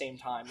at the same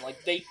time.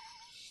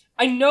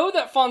 I know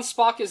that Fawn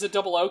Spock is a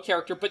 00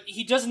 character, but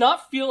he does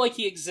not feel like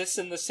he exists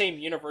in the same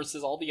universe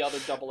as all the other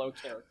 00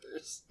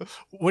 characters.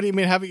 What do you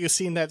mean? Haven't you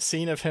seen that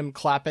scene of him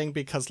clapping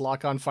because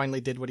Lock-On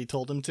finally did what he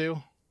told him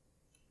to?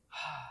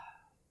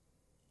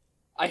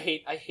 I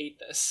hate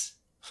this.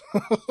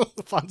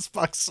 Fawn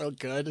Spock's so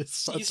good.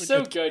 He's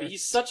so good.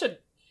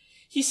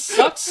 He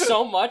sucks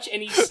so much,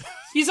 and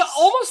he's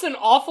almost an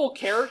awful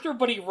character,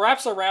 but he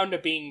wraps around to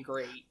being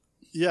great.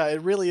 Yeah,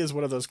 it really is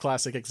one of those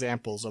classic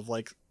examples of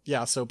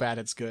so bad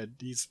it's good.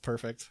 He's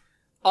perfect.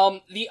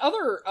 The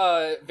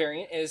other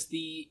variant is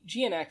the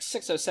GNX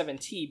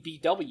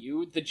 607T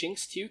BW, the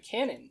Jinx 2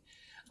 cannon.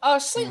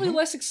 Slightly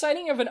less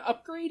exciting of an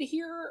upgrade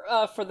here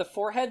for the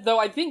forehead, though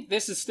I think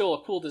this is still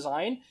a cool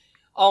design.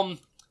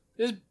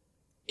 It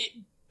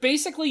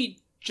basically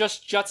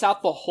just juts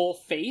out the whole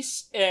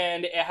face,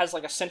 and it has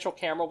a central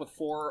camera with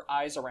 4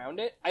 eyes around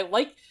it. I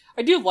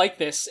do like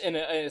this in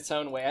its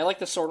own way. I like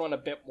the sword one a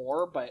bit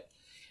more,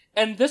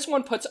 and this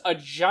one puts a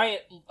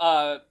giant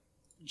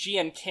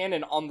GN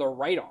cannon on the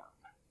right arm.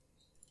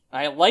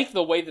 I like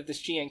the way that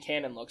this GN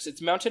cannon looks.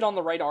 It's mounted on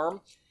the right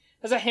arm,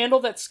 has a handle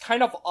that's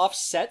kind of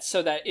offset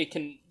so that it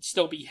can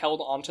still be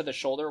held onto the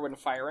shoulder when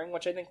firing,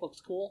 which I think looks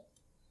cool.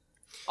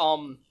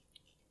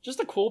 Just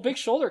a cool big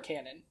shoulder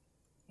cannon.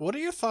 What are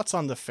your thoughts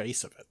on the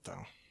face of it,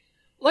 though?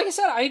 Like I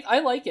said, I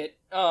like it.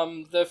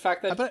 The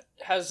fact that it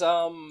has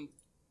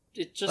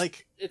it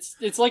just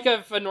it's like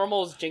if a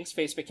normal Jinx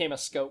face became a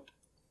scope.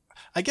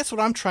 I guess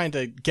what I'm trying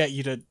to get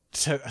you to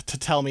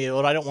tell me,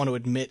 what I don't want to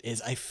admit,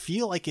 is I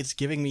feel like it's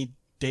giving me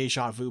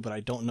deja vu, but I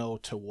don't know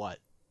to what.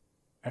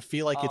 I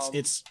feel like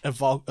it's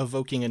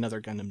evoking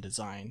another Gundam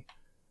design.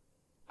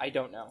 I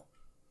don't know.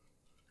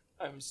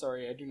 I'm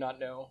sorry, I do not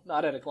know.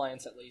 Not at a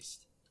glance, at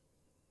least.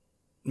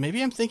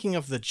 Maybe I'm thinking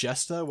of the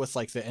Jesta with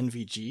the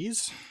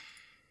NVGs?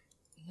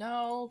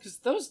 No, because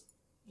those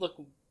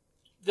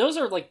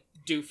are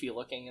doofy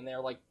looking, and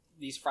they're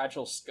these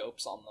fragile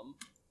scopes on them.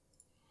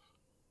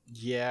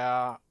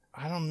 Yeah,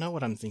 I don't know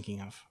what I'm thinking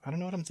of.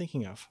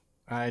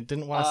 I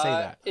didn't want to say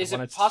that. Is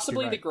it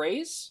possibly the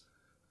Greys?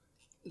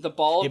 The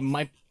bald? It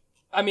might.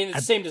 I mean, it's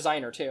the same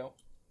designer, too.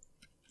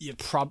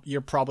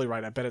 You're probably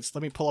right. I bet it's...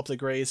 Let me pull up the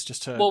Greys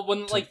just to... Well,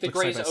 when the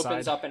Greys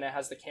opens up and it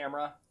has the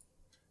camera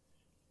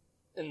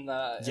in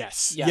the...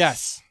 Yes.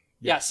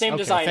 Yeah, same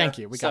designer. Thank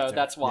you. We got so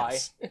that's why.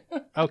 Yes.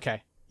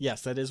 Okay.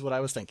 Yes, that is what I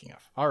was thinking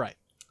of. All right.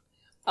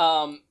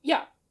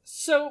 Yeah.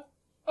 So,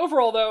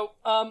 overall,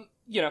 though,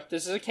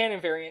 this is a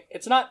canon variant.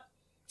 It's not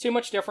too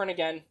much different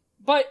again,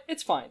 but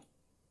it's fine.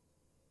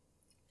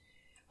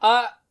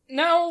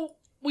 Now,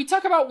 we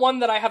talk about one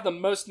that I have the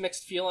most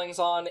mixed feelings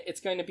on.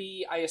 It's going to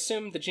be, I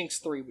assume, the Jinx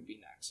 3 would be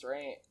next,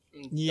 right?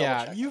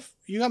 Yeah,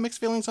 you got mixed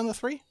feelings on the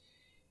 3?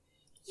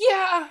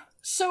 Yeah,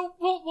 so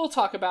we'll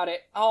talk about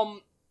it.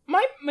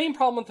 My main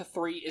problem with the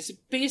 3 is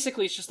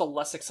basically it's just a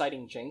less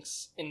exciting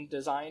Jinx in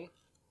design.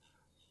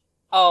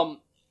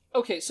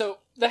 Okay, so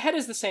the head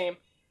is the same.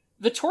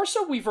 The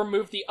torso, we've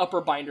removed the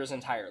upper binders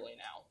entirely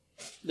now.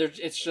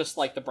 It's just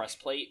like the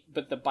breastplate,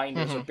 but the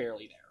binders are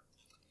barely there.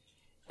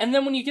 And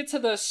then when you get to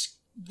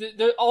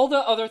all the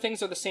other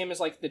things are the same as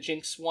the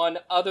Jinx 1,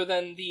 other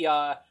than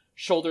the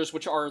shoulders,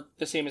 which are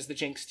the same as the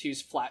Jinx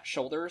 2's flat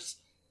shoulders.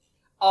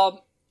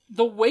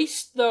 The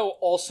waist, though,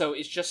 also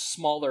is just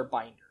smaller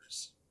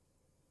binders,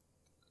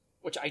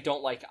 which I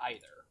don't like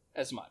either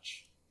as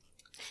much.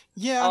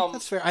 Yeah,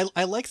 that's fair.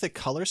 I like the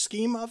color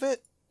scheme of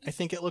it. I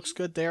think it looks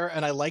good there,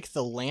 and I like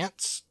the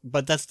lance,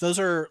 but those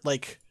are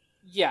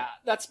yeah,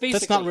 that's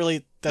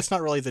basically... That's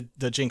not really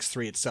the Jinx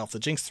 3 itself. The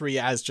Jinx 3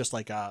 as just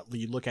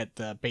you look at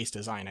the base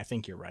design, I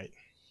think you're right.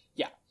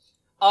 Yeah.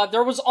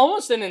 There was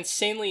almost an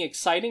insanely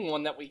exciting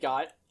one that we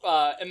got.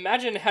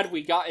 Imagine had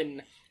we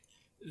gotten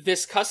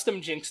this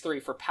custom Jinx 3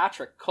 for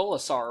Patrick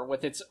Kolasar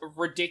with its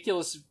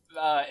ridiculous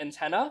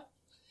antenna.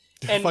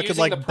 And fucking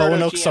using the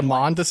Bonoke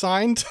Saman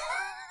designed?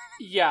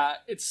 Yeah,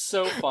 it's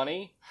so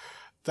funny.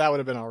 That would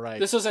have been alright.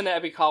 This was in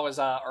Ebikawa's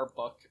art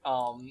book.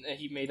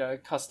 He made a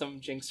custom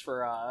Jinx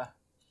for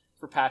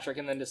Patrick,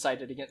 and then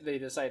they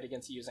decided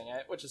against using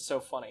it, which is so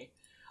funny.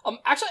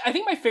 Actually, I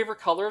think my favorite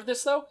color of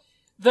this, though,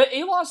 The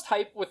ALOS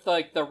type with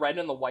like the red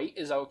and the white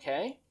is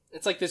okay.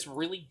 It's like this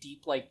really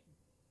deep blood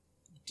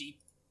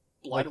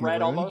Like red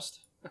maroon? almost.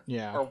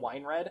 Yeah. Or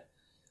wine red.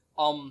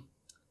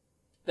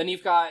 Then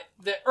you've got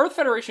the Earth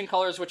Federation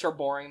colors, which are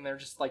boring. They're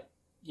just like,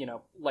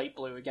 light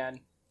blue again.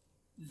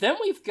 Then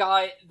we've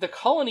got the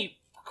Colony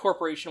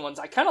Corporation ones.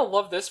 I kind of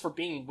love this for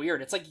being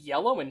weird. It's like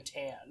yellow and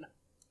tan.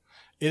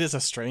 It is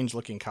a strange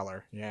looking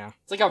color. Yeah.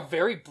 It's like a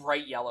very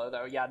bright yellow,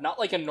 though. Yeah, not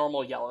like a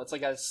normal yellow. It's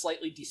like a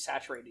slightly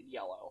desaturated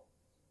yellow.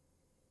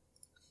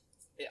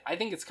 I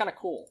think it's kind of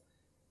cool.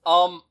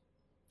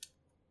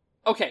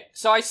 Okay,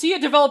 so I see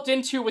it developed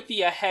into with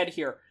the ahead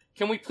here.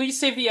 Can we please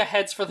save the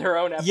aheads for their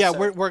own episode? Yeah,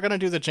 we're gonna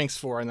do the Jinx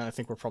 4, and then I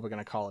think we're probably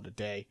gonna call it a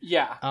day.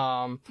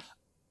 Yeah.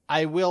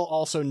 I will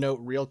also note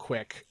real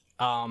quick,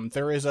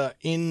 there is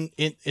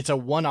it's a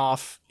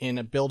one-off in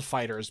a Build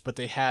Fighters, but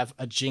they have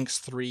a Jinx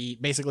 3,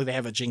 basically they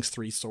have a Jinx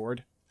 3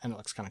 sword, and it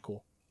looks kind of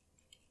cool.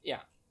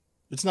 Yeah.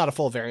 It's not a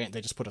full variant,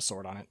 they just put a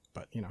sword on it,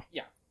 but,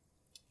 Yeah.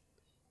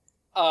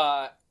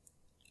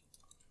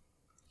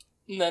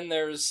 And then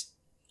there's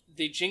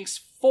the Jinx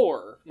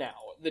 4 now.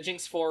 The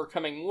Jinx 4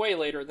 coming way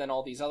later than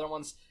all these other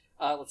ones.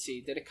 Let's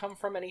see, did it come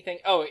from anything?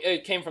 Oh,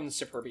 it came from the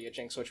Superbia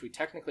Jinx, which we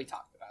technically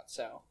talked about,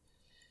 so.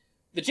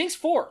 The Jinx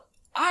 4.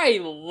 I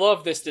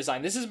love this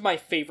design. This is my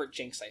favorite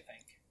Jinx, I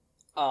think.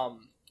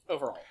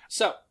 Overall.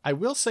 So. I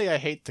will say I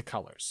hate the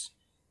colors.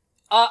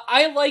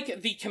 I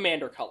like the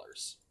Commander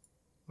colors.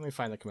 Let me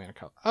find the Commander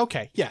color.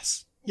 Okay,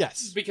 yes.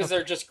 Because okay.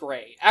 they're just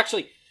gray.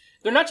 Actually,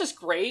 they're not just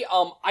gray.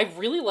 I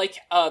really like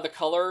the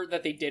color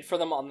that they did for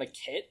them on the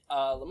kit.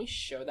 Let me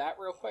show that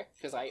real quick,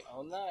 because I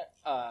own that.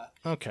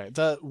 Okay,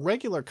 the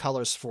regular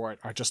colors for it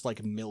are just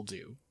like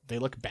mildew. They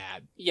look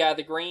bad. Yeah,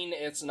 the green,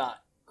 it's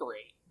not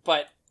great.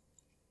 But,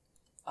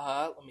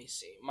 let me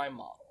see. My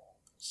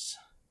models.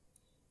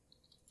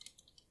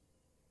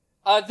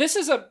 This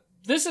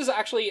is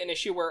actually an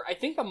issue where I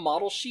think the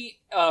model sheet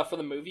for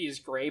the movie is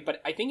gray, but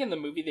I think in the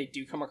movie they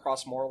do come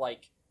across more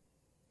like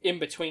in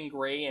between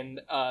gray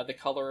and the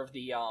color of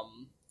the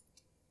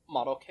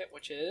model kit,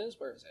 which is,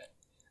 where is it?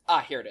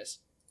 Here it is.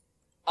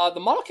 The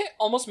model kit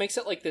almost makes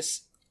it like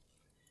this.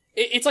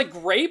 It's like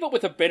gray, but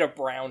with a bit of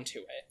brown to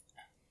it.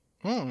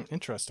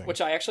 Interesting. Which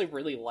I actually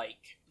really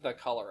like the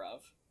color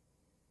of.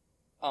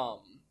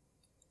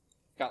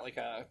 Got like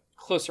a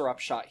closer up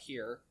shot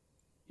here.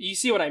 You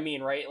see what I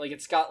mean, right? Like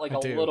it's got like a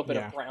little bit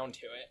of brown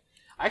to it.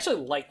 I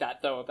actually like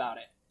that though about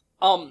it.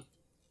 But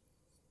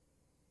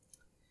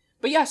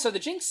yeah, so the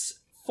Jinx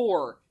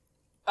 4,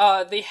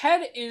 the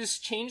head is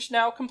changed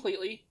now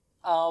completely.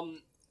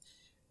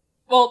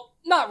 Well,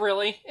 not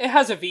really. It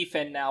has a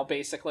V-fin now,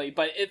 basically,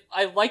 but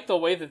I like the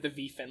way that the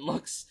V-fin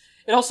looks.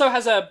 It also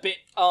has a bit,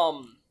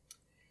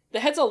 the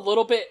head's a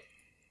little bit,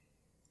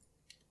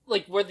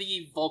 like where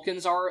the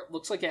Vulcans are, it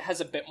looks like it has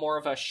a bit more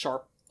of a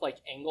sharp, like,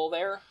 angle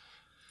there.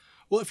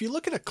 Well, if you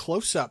look at a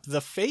close-up,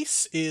 the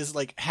face is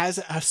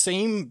has a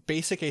same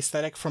basic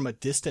aesthetic from a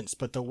distance,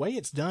 but the way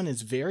it's done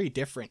is very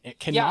different. It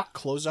cannot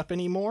close up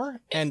anymore,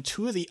 and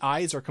two of the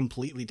eyes are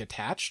completely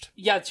detached.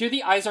 Yeah, two of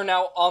the eyes are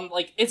now on,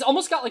 it's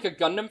almost got like a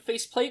Gundam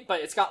faceplate, but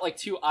it's got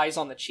two eyes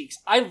on the cheeks.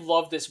 I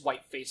love this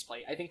white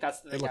faceplate. I think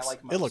that's the thing I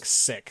like most. It looks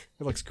sick.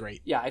 It looks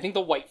great. Yeah, I think the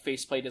white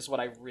faceplate is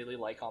what I really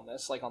like on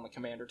this, on the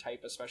Commander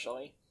type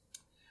especially.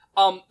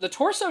 The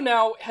torso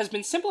now has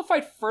been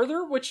simplified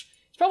further, which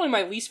it's probably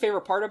my least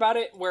favorite part about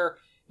it, where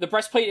the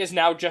breastplate is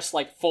now just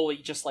fully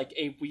just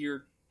a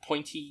weird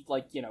pointy,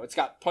 it's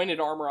got pointed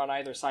armor on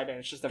either side, and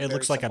it's just it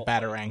looks like a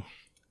batarang.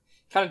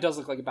 Kind of does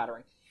look like a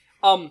batarang.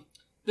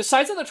 The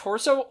sides of the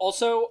torso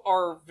also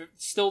are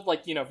still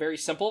very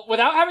simple.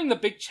 Without having the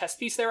big chest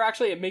piece there,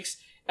 actually, it makes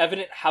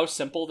evident how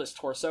simple this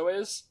torso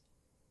is.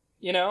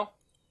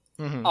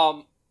 Mm-hmm.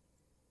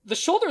 The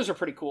shoulders are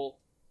pretty cool.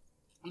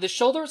 The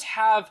shoulders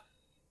have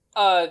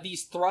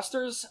these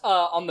thrusters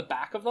on the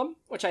back of them,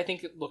 which I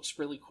think it looks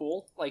really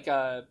cool,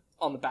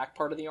 on the back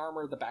part of the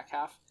armor, the back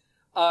half.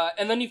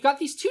 And then you've got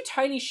these two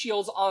tiny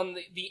shields on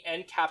the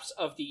end caps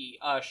of the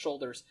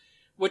shoulders,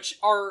 which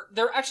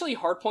they're actually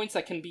hard points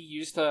that can be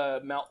used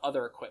to mount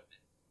other equipment.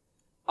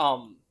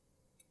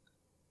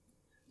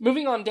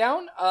 Moving on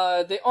down,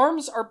 the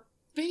arms are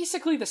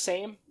basically the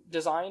same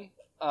design.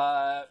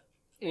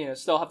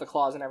 Still have the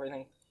claws and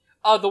everything.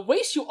 The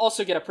waist, you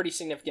also get a pretty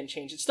significant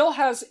change. It still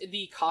has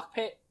the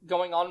cockpit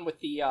going on with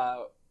the,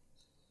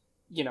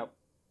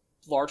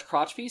 large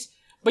crotch piece,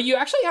 but you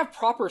actually have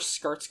proper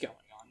skirts going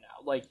on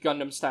now, like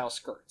Gundam-style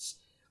skirts.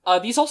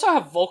 These also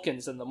have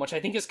Vulcans in them, which I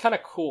think is kind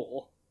of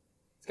cool.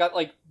 It's got,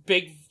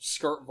 big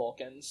skirt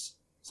Vulcans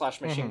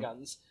 / machine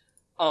guns.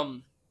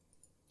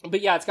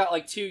 But yeah, it's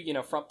got, two,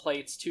 front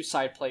plates, two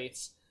side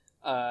plates,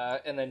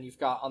 and then you've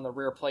got on the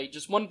rear plate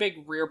just one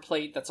big rear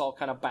plate that's all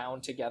kind of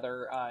bound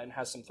together and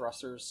has some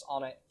thrusters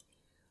on it.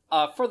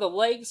 For the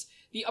legs,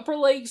 the upper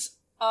legs,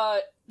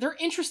 they're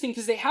interesting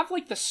because they have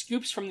the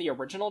scoops from the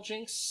original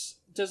Jinx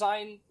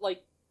design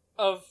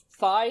of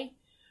thigh,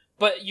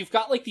 but you've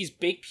got these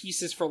big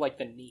pieces for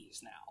the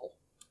knees now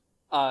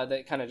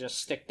that kind of just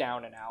stick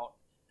down and out.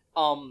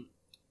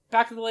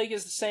 Back of the leg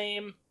is the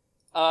same.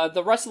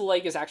 The rest of the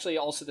leg is actually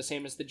also the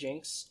same as the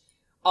Jinx.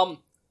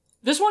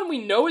 This one we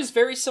know is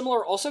very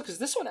similar also, because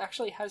this one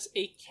actually has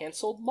a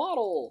canceled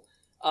model.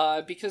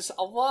 Because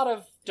a lot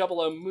of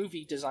 00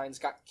 movie designs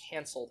got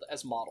canceled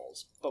as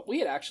models. But we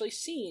had actually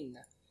seen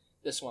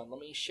this one. Let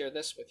me share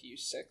this with you,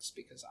 Six,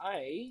 because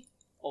I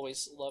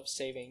always love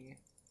saving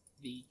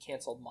the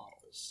canceled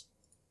models.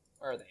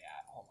 Where are they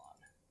at? Hold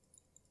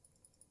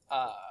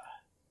on.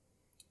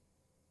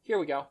 Here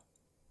we go.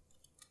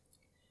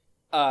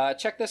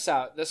 Check this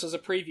out. This was a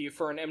preview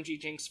for an MG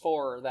Jinx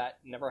 4 that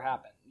never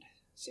happened,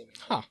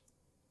 seemingly. Huh.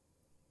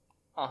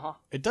 Uh-huh.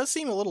 It does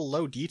seem a little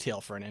low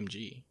detail for an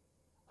MG.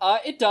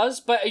 It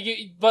does, but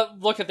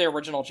look at the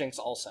original Jinx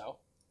also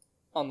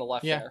on the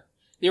left there.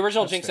 The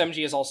original Jinx fair.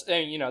 MG is also,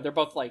 they're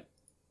both like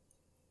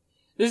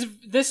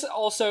this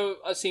also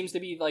seems to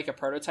be like a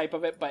prototype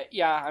of it, but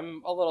yeah,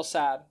 I'm a little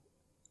sad.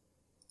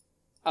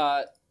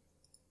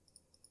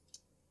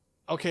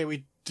 Okay,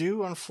 we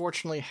do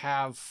unfortunately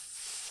have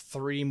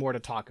 3 more to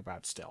talk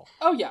about still.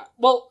 Oh yeah.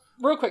 Well,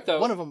 real quick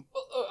though. One of them.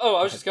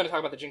 I was just going to talk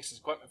about the Jinx's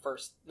equipment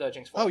first. The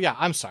Jinx 4. Oh yeah,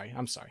 I'm sorry.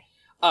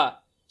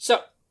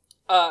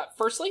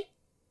 Firstly,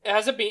 it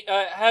has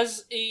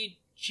a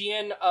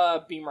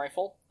GN beam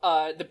rifle.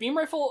 The beam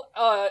rifle,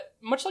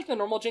 much like the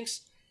normal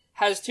Jinx,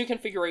 has 2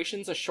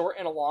 configurations: a short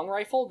and a long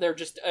rifle. They're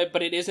just,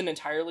 but it is an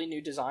entirely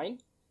new design.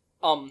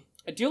 I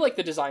do like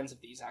the designs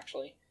of these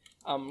actually.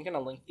 I'm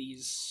gonna link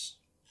these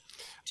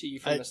to you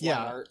from this line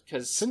art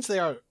because since they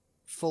are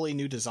fully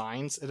new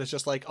designs, it is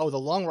just like, oh, the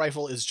long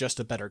rifle is just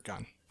a better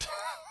gun.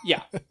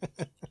 Yeah,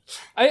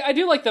 I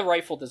do like the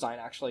rifle design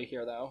actually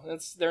here though.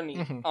 They're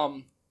neat. Mm-hmm.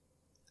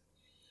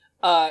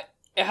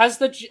 It has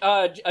the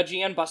a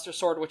GN Buster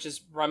Sword, which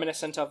is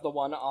reminiscent of the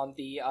one on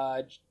the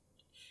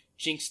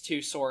Jinx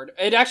 2 sword.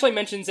 It actually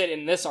mentions it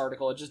in this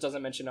article. It just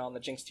doesn't mention it on the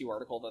Jinx 2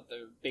 article that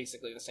they're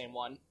basically the same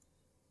one.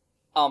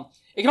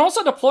 It can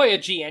also deploy a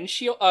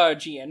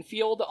GN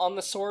field on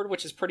the sword,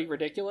 which is pretty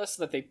ridiculous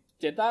that they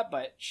did that,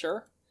 but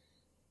sure.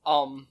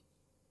 The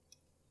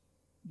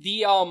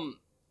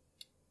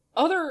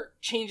other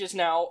changes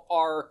now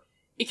are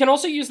it can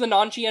also use the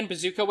non-GN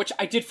bazooka, which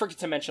I did forget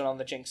to mention on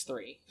the Jinx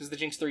 3, because the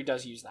Jinx 3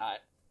 does use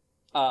that.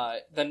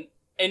 The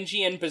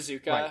NGN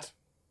bazooka. Right.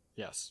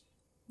 Yes.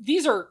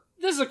 This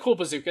is a cool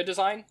bazooka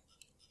design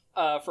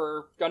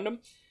for Gundam.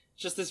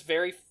 Just this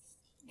very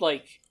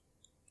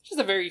just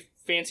a very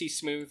fancy,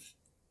 smooth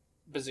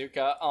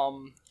bazooka.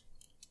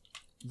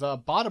 The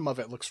bottom of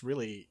it looks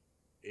really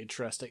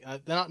interesting.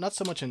 Not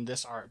so much in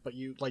this art, but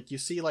you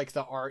see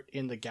the art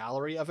in the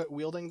gallery of it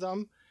wielding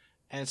them,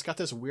 and it's got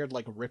this weird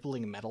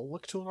rippling metal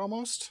look to it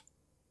almost.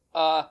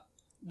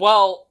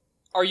 Well,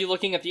 are you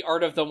looking at the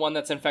art of the one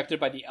that's infected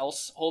by the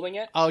Else holding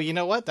it? Oh, you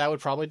know what? That would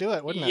probably do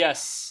it, wouldn't it?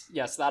 Yes,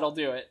 that'll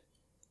do it.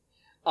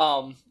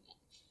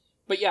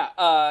 But yeah,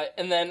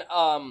 and then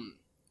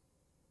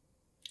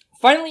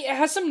finally, it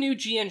has some new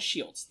GN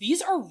shields.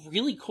 These are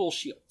really cool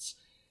shields.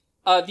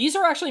 These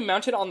are actually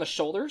mounted on the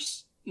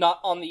shoulders, not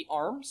on the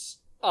arms.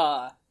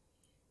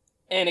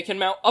 And it can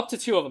mount up to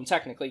 2 of them,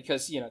 technically,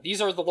 because,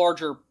 these are the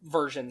larger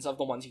versions of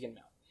the ones you can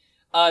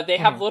mount. They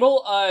have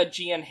little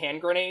GN hand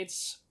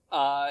grenades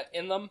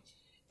in them.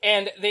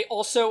 And they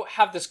also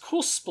have this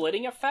cool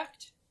splitting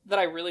effect that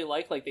I really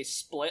like. Like, they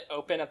split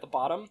open at the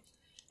bottom.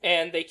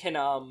 And they can,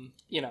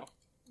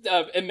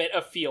 emit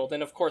a field.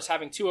 And, of course,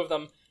 having 2 of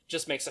them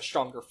just makes a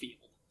stronger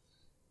field.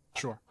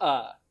 Sure.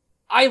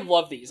 I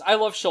love these. I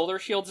love shoulder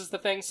shields as the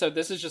thing, so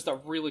this is just a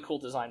really cool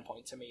design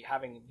point to me,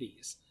 having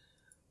these.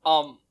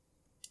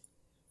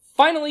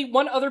 Finally,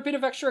 one other bit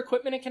of extra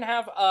equipment it can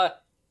have,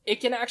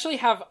 it can actually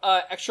have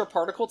extra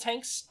particle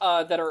tanks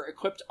that are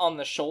equipped on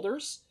the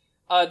shoulders.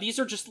 These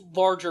are just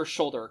larger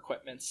shoulder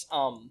equipments.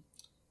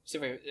 See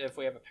if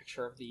we have a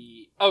picture of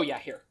the... Oh, yeah,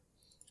 here.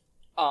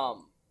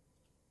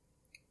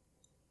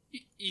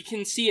 You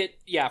can see it,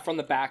 from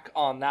the back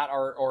on that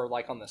art, or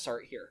on this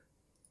art here.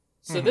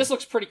 So this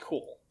looks pretty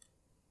cool.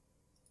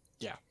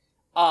 Yeah.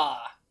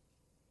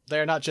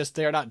 They're not just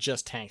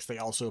tanks. They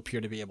also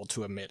appear to be able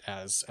to emit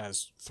as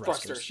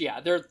thrusters. Yeah,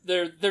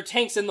 they're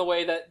tanks in the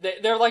way that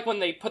they're like when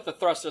they put the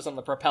thrusters on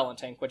the propellant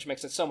tank, which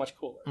makes it so much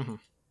cooler.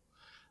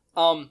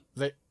 Mm-hmm.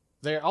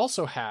 They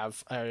also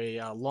have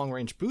a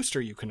long-range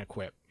booster you can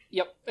equip.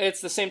 Yep,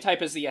 it's the same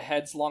type as the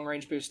Ahead's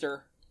long-range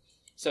booster.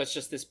 So it's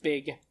just this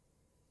big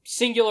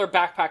singular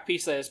backpack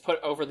piece that is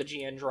put over the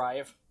GN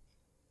drive.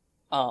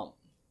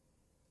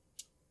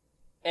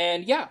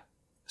 And yeah,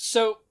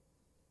 so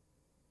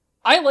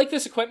I like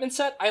this equipment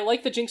set. I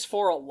like the Jinx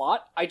 4 a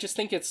lot. I just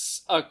think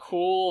it's a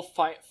cool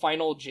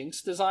final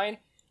Jinx design.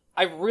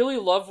 I really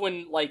love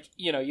when,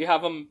 you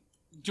have them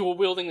dual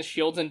wielding the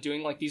shields and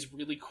doing, these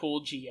really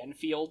cool GN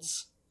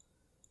fields.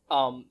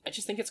 I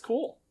just think it's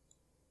cool.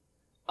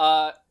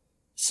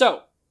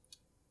 So,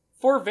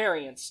 for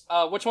variants,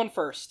 which one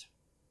first?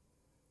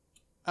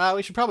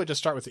 We should probably just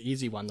start with the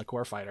easy one, the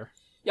Core Fighter.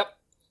 Yep.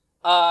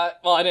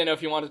 Well, I didn't know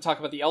if you wanted to talk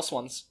about the Else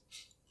ones.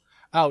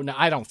 Oh, no,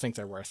 I don't think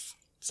they're worth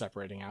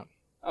separating out.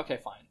 Okay,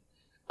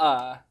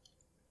 fine.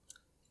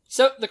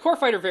 So, the Core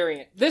Fighter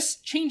variant. This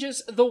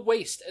changes the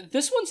waist.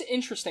 This one's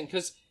interesting,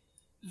 because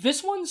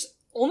This one's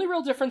only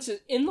real difference is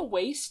in the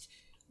waist,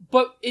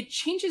 but it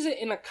changes it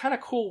in a kind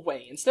of cool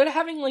way. Instead of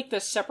having, like, the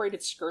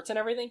separated skirts and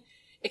everything,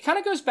 it kind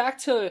of goes back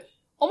to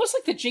almost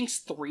like the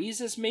Jinx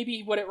 3s is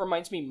maybe what it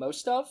reminds me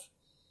most of.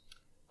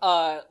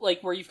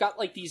 Like, where you've got,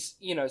 like, these,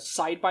 you know,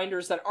 side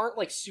binders that aren't,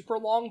 like, super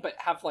long, but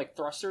have, like,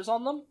 thrusters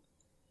on them.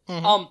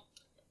 Mm-hmm.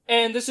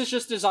 And this is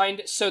just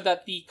designed so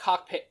that the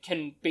cockpit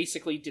can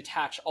basically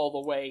detach all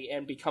the way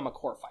and become a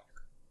core fighter.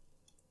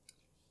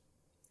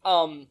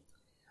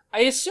 I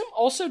assume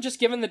also, just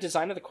given the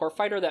design of the core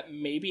fighter, that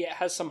maybe it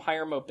has some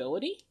higher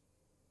mobility.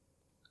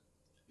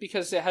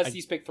 Because it has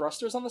these big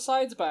thrusters on the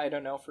sides, but I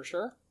don't know for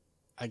sure.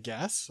 I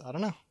guess. I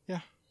don't know.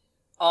 Yeah.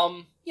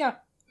 Yeah.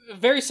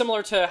 Very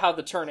similar to how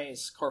the Turn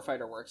A's core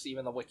fighter works,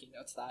 even the wiki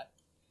notes that.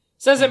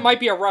 Says it might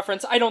be a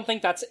reference. I don't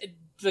think that's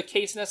the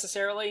case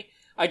necessarily.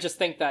 I just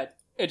think that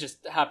it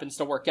just happens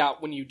to work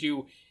out when you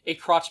do a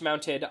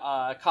crotch-mounted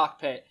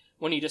cockpit,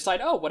 when you decide,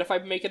 oh, what if I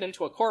make it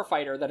into a core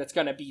fighter, that it's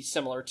going to be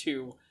similar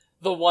to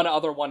the one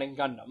other one in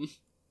Gundam.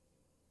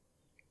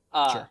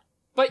 Sure.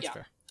 But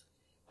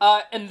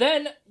yeah. And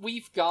then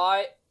we've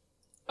got...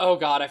 Oh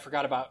god, I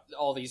forgot about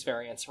all these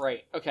variants.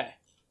 Right, okay.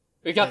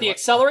 We've got the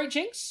Accelerate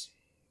Jinx.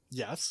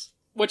 Yes.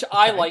 Which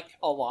I like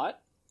a lot.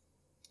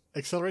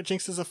 Accelerate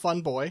Jinx is a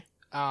fun boy.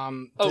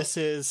 This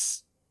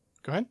is...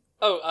 Go ahead.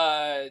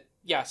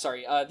 Yeah,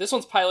 sorry. This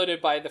one's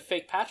piloted by the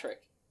fake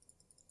Patrick.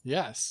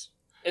 Yes.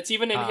 It's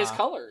even in his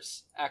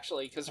colors,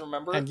 actually, because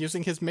remember... And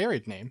using his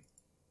married name.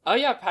 Oh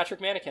yeah,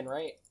 Patrick Mannequin,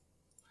 right.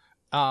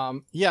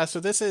 Yeah, so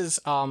this is,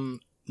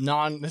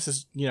 non-canon, this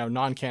is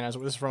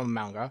from a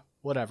manga,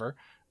 whatever.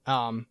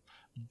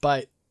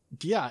 But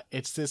yeah,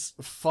 it's this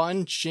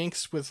fun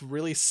Jinx with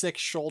really sick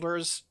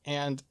shoulders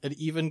and an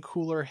even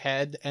cooler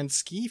head and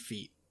ski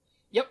feet.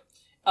 Yep.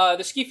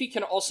 The ski feet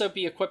can also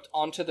be equipped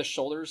onto the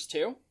shoulders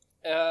too.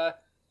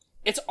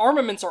 Its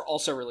armaments are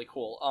also really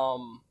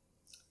cool.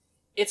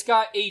 It's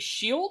got a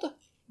shield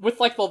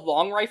with, like, the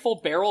long rifle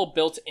barrel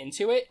built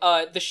into it.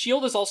 The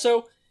shield is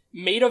also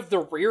made of the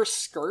rear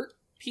skirt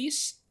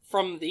piece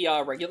from the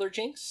regular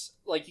Jinx.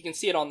 Like, you can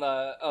see it on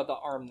the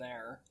arm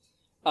there.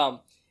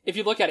 If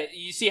you look at it,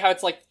 you see how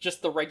it's, like,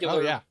 just the regular...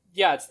 Oh, yeah.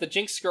 Yeah, it's the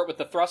Jinx skirt with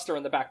the thruster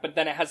in the back, but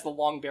then it has the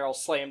long barrel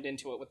slammed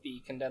into it with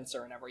the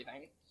condenser and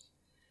everything.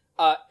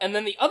 And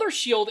then the other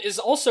shield is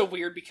also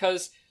weird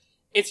because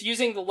it's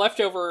using the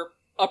leftover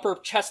upper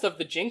chest of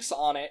the Jinx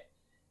on it,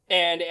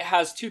 and it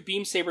has 2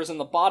 beam sabers in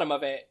the bottom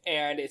of it,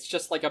 and it's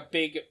just like a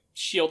big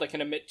shield that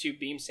can emit 2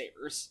 beam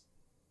sabers.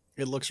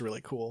 It looks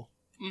really cool.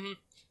 Mm-hmm.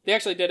 They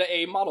actually did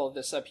a model of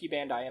this, P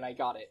Bandai, and I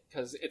got it,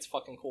 because it's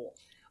fucking cool.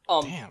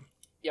 Damn.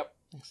 Yep.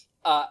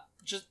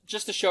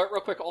 Just to show it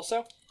real quick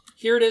also,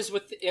 here it is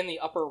in the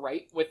upper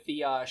right, with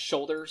the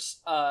shoulders,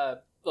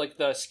 like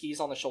the skis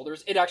on the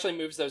shoulders. It actually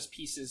moves those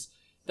pieces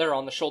that are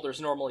on the shoulders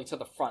normally to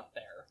the front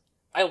there.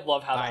 I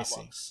love how that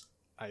looks.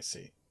 I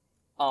see.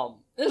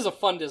 This is a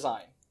fun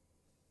design.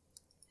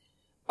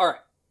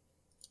 Alright.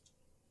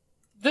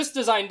 This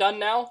design done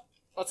now,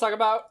 let's talk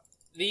about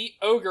the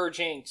Ogre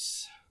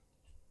Jinx.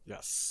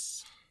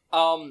 Yes.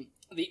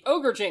 The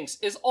Ogre Jinx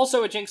is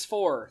also a Jinx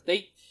 4.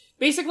 They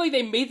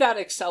made that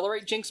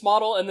Accelerate Jinx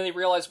model, and then they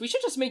realized we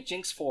should just make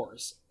Jinx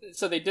 4s.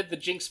 So they did the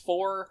Jinx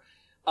 4,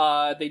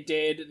 they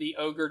did the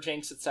Ogre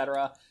Jinx,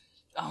 etc.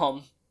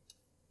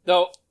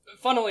 Though,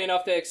 funnily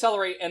enough, the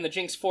Accelerate and the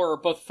Jinx 4 are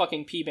both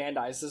fucking P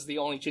Bandai's. This is the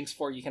only Jinx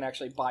 4 you can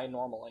actually buy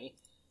normally.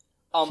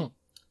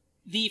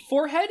 The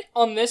forehead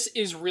on this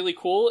is really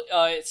cool.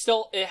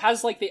 It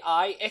has, like, the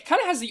eye. It kind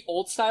of has the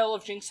old style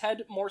of Jinx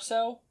head, more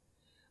so.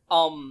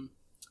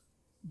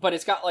 But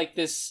it's got, like,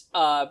 this,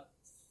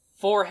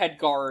 forehead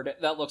guard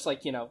that looks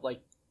like,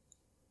 like,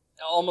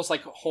 almost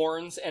like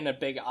horns and a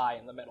big eye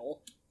in the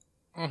middle.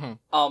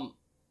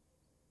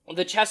 Mm-hmm.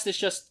 The chest is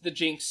just the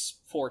Jinx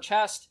 4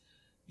 chest.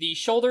 The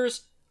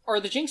shoulders are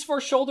the Jinx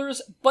 4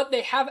 shoulders, but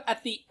they have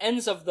at the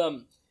ends of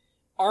them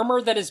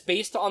armor that is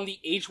based on the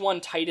Age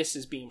 1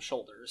 Titus's beam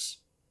shoulders.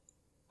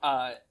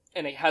 And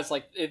it has,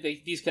 like,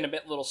 these can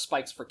emit little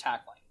spikes for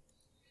tackling.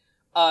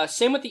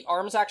 Same with the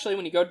arms, actually.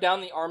 When you go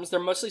down the arms, they're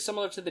mostly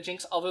similar to the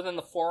Jinx, other than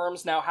the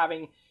forearms now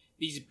having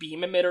these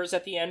beam emitters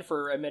at the end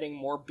for emitting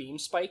more beam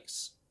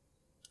spikes.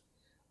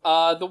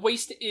 The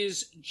waist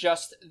is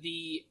just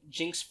the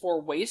Jinx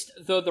 4 waist,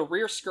 though the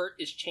rear skirt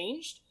is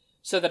changed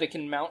so that it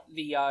can mount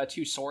the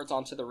 2 swords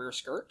onto the rear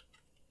skirt.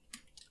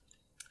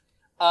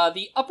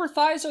 The upper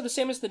thighs are the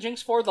same as the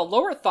Jinx 4. The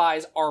lower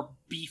thighs are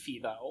beefy,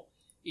 though.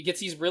 It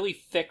gets these really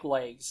thick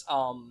legs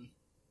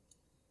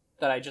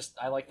that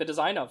I like the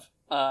design of.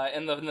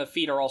 And the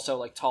feet are also,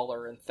 like,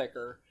 taller and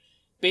thicker.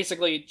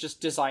 Basically,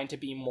 just designed to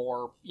be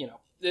more,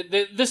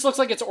 this looks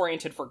like it's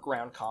oriented for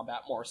ground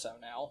combat more so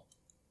now.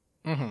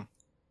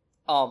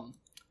 Mm-hmm.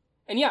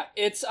 And yeah,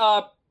 it's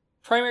a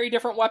primary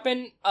different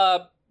weapon,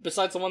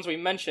 besides the ones we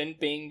mentioned,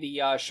 being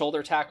the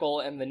shoulder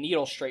tackle and the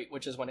needle straight,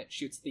 which is when it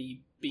shoots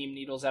the beam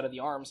needles out of the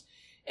arms.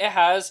 It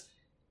has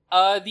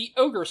the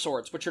Ogre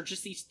swords, which are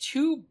just these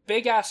 2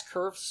 big-ass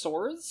curved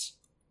swords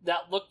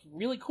that look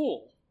really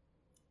cool.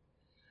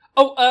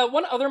 Oh,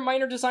 one other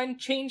minor design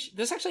change.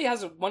 This actually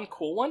has one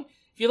cool one.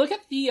 If you look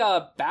at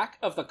the back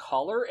of the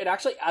collar, it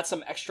actually adds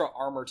some extra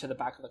armor to the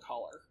back of the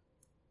collar,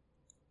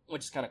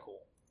 which is kind of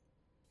cool.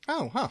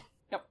 Oh, huh.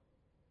 Yep.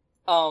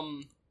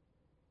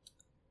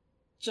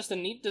 Just a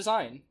neat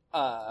design.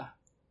 I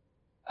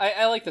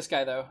like this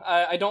guy, though.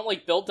 I don't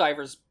like Build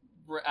Divers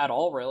at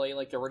all, really,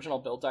 like the original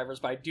Build Divers,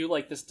 but I do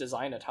like this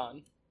design a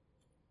ton.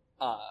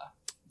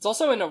 It's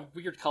also in a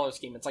weird color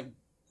scheme. It's like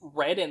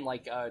red and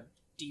like a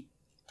deep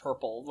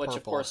purple, which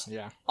of course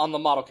on the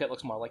model kit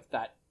looks more like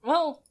that.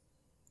 Well,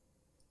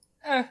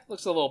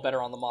 looks a little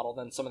better on the model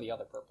than some of the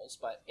other purples,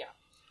 but yeah.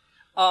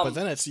 But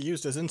then it's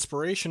used as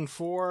inspiration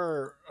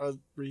for a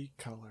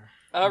recolor.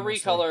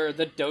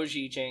 The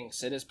Doji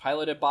Jinx. It is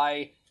piloted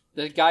by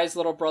the guy's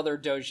little brother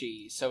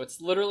Doji, so it's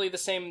literally the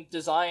same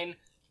design,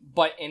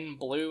 but in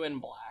blue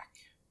and black.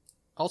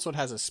 Also, it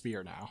has a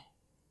spear now.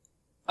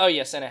 Oh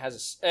yes, and it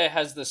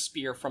has the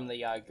spear from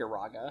the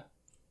Giraga.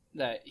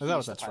 That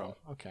was that's from.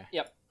 Okay.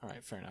 Yep. All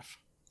right. Fair enough.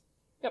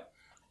 Yep.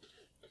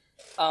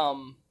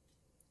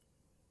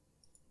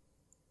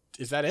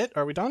 Is that it?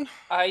 Are we done?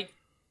 I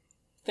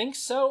think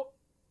so.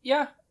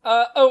 Yeah.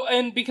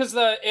 And because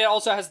it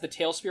also has the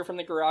tail spear from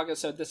the Giraga,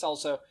 so this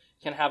also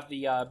can have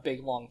the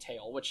big long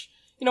tail, which,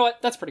 you know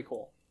what, that's pretty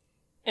cool.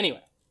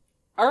 Anyway.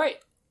 Alright.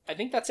 I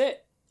think that's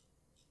it.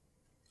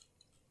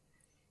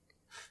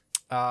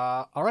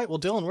 Alright, well,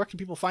 Dylan, where can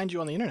people find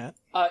you on the internet?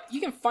 You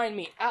can find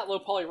me at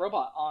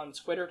lowpolyrobot on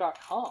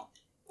twitter.com.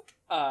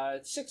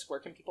 Six, where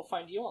can people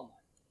find you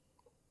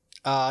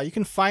online? You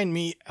can find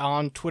me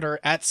on Twitter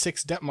at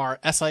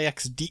 6detmar,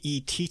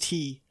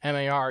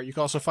 SIXDETTMAR. You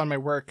can also find my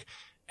work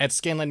at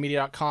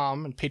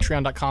scanlinemedia.com and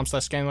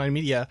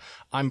patreon.com/scanlinemedia.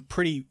 I'm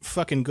pretty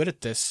fucking good at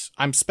this.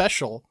 I'm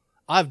special.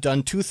 I've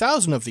done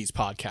 2,000 of these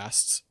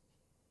podcasts.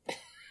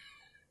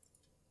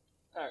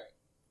 Alright.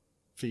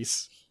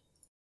 Peace.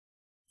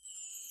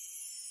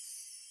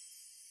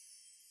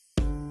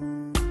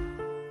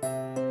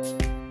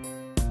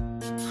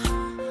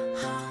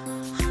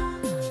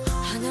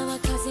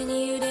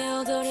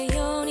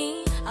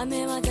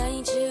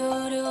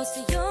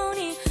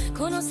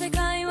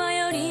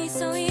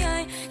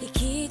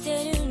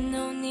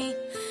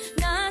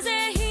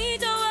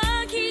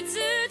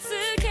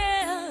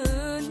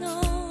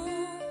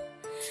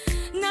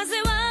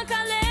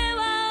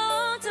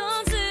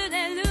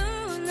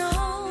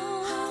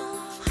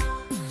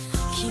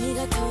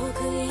 Got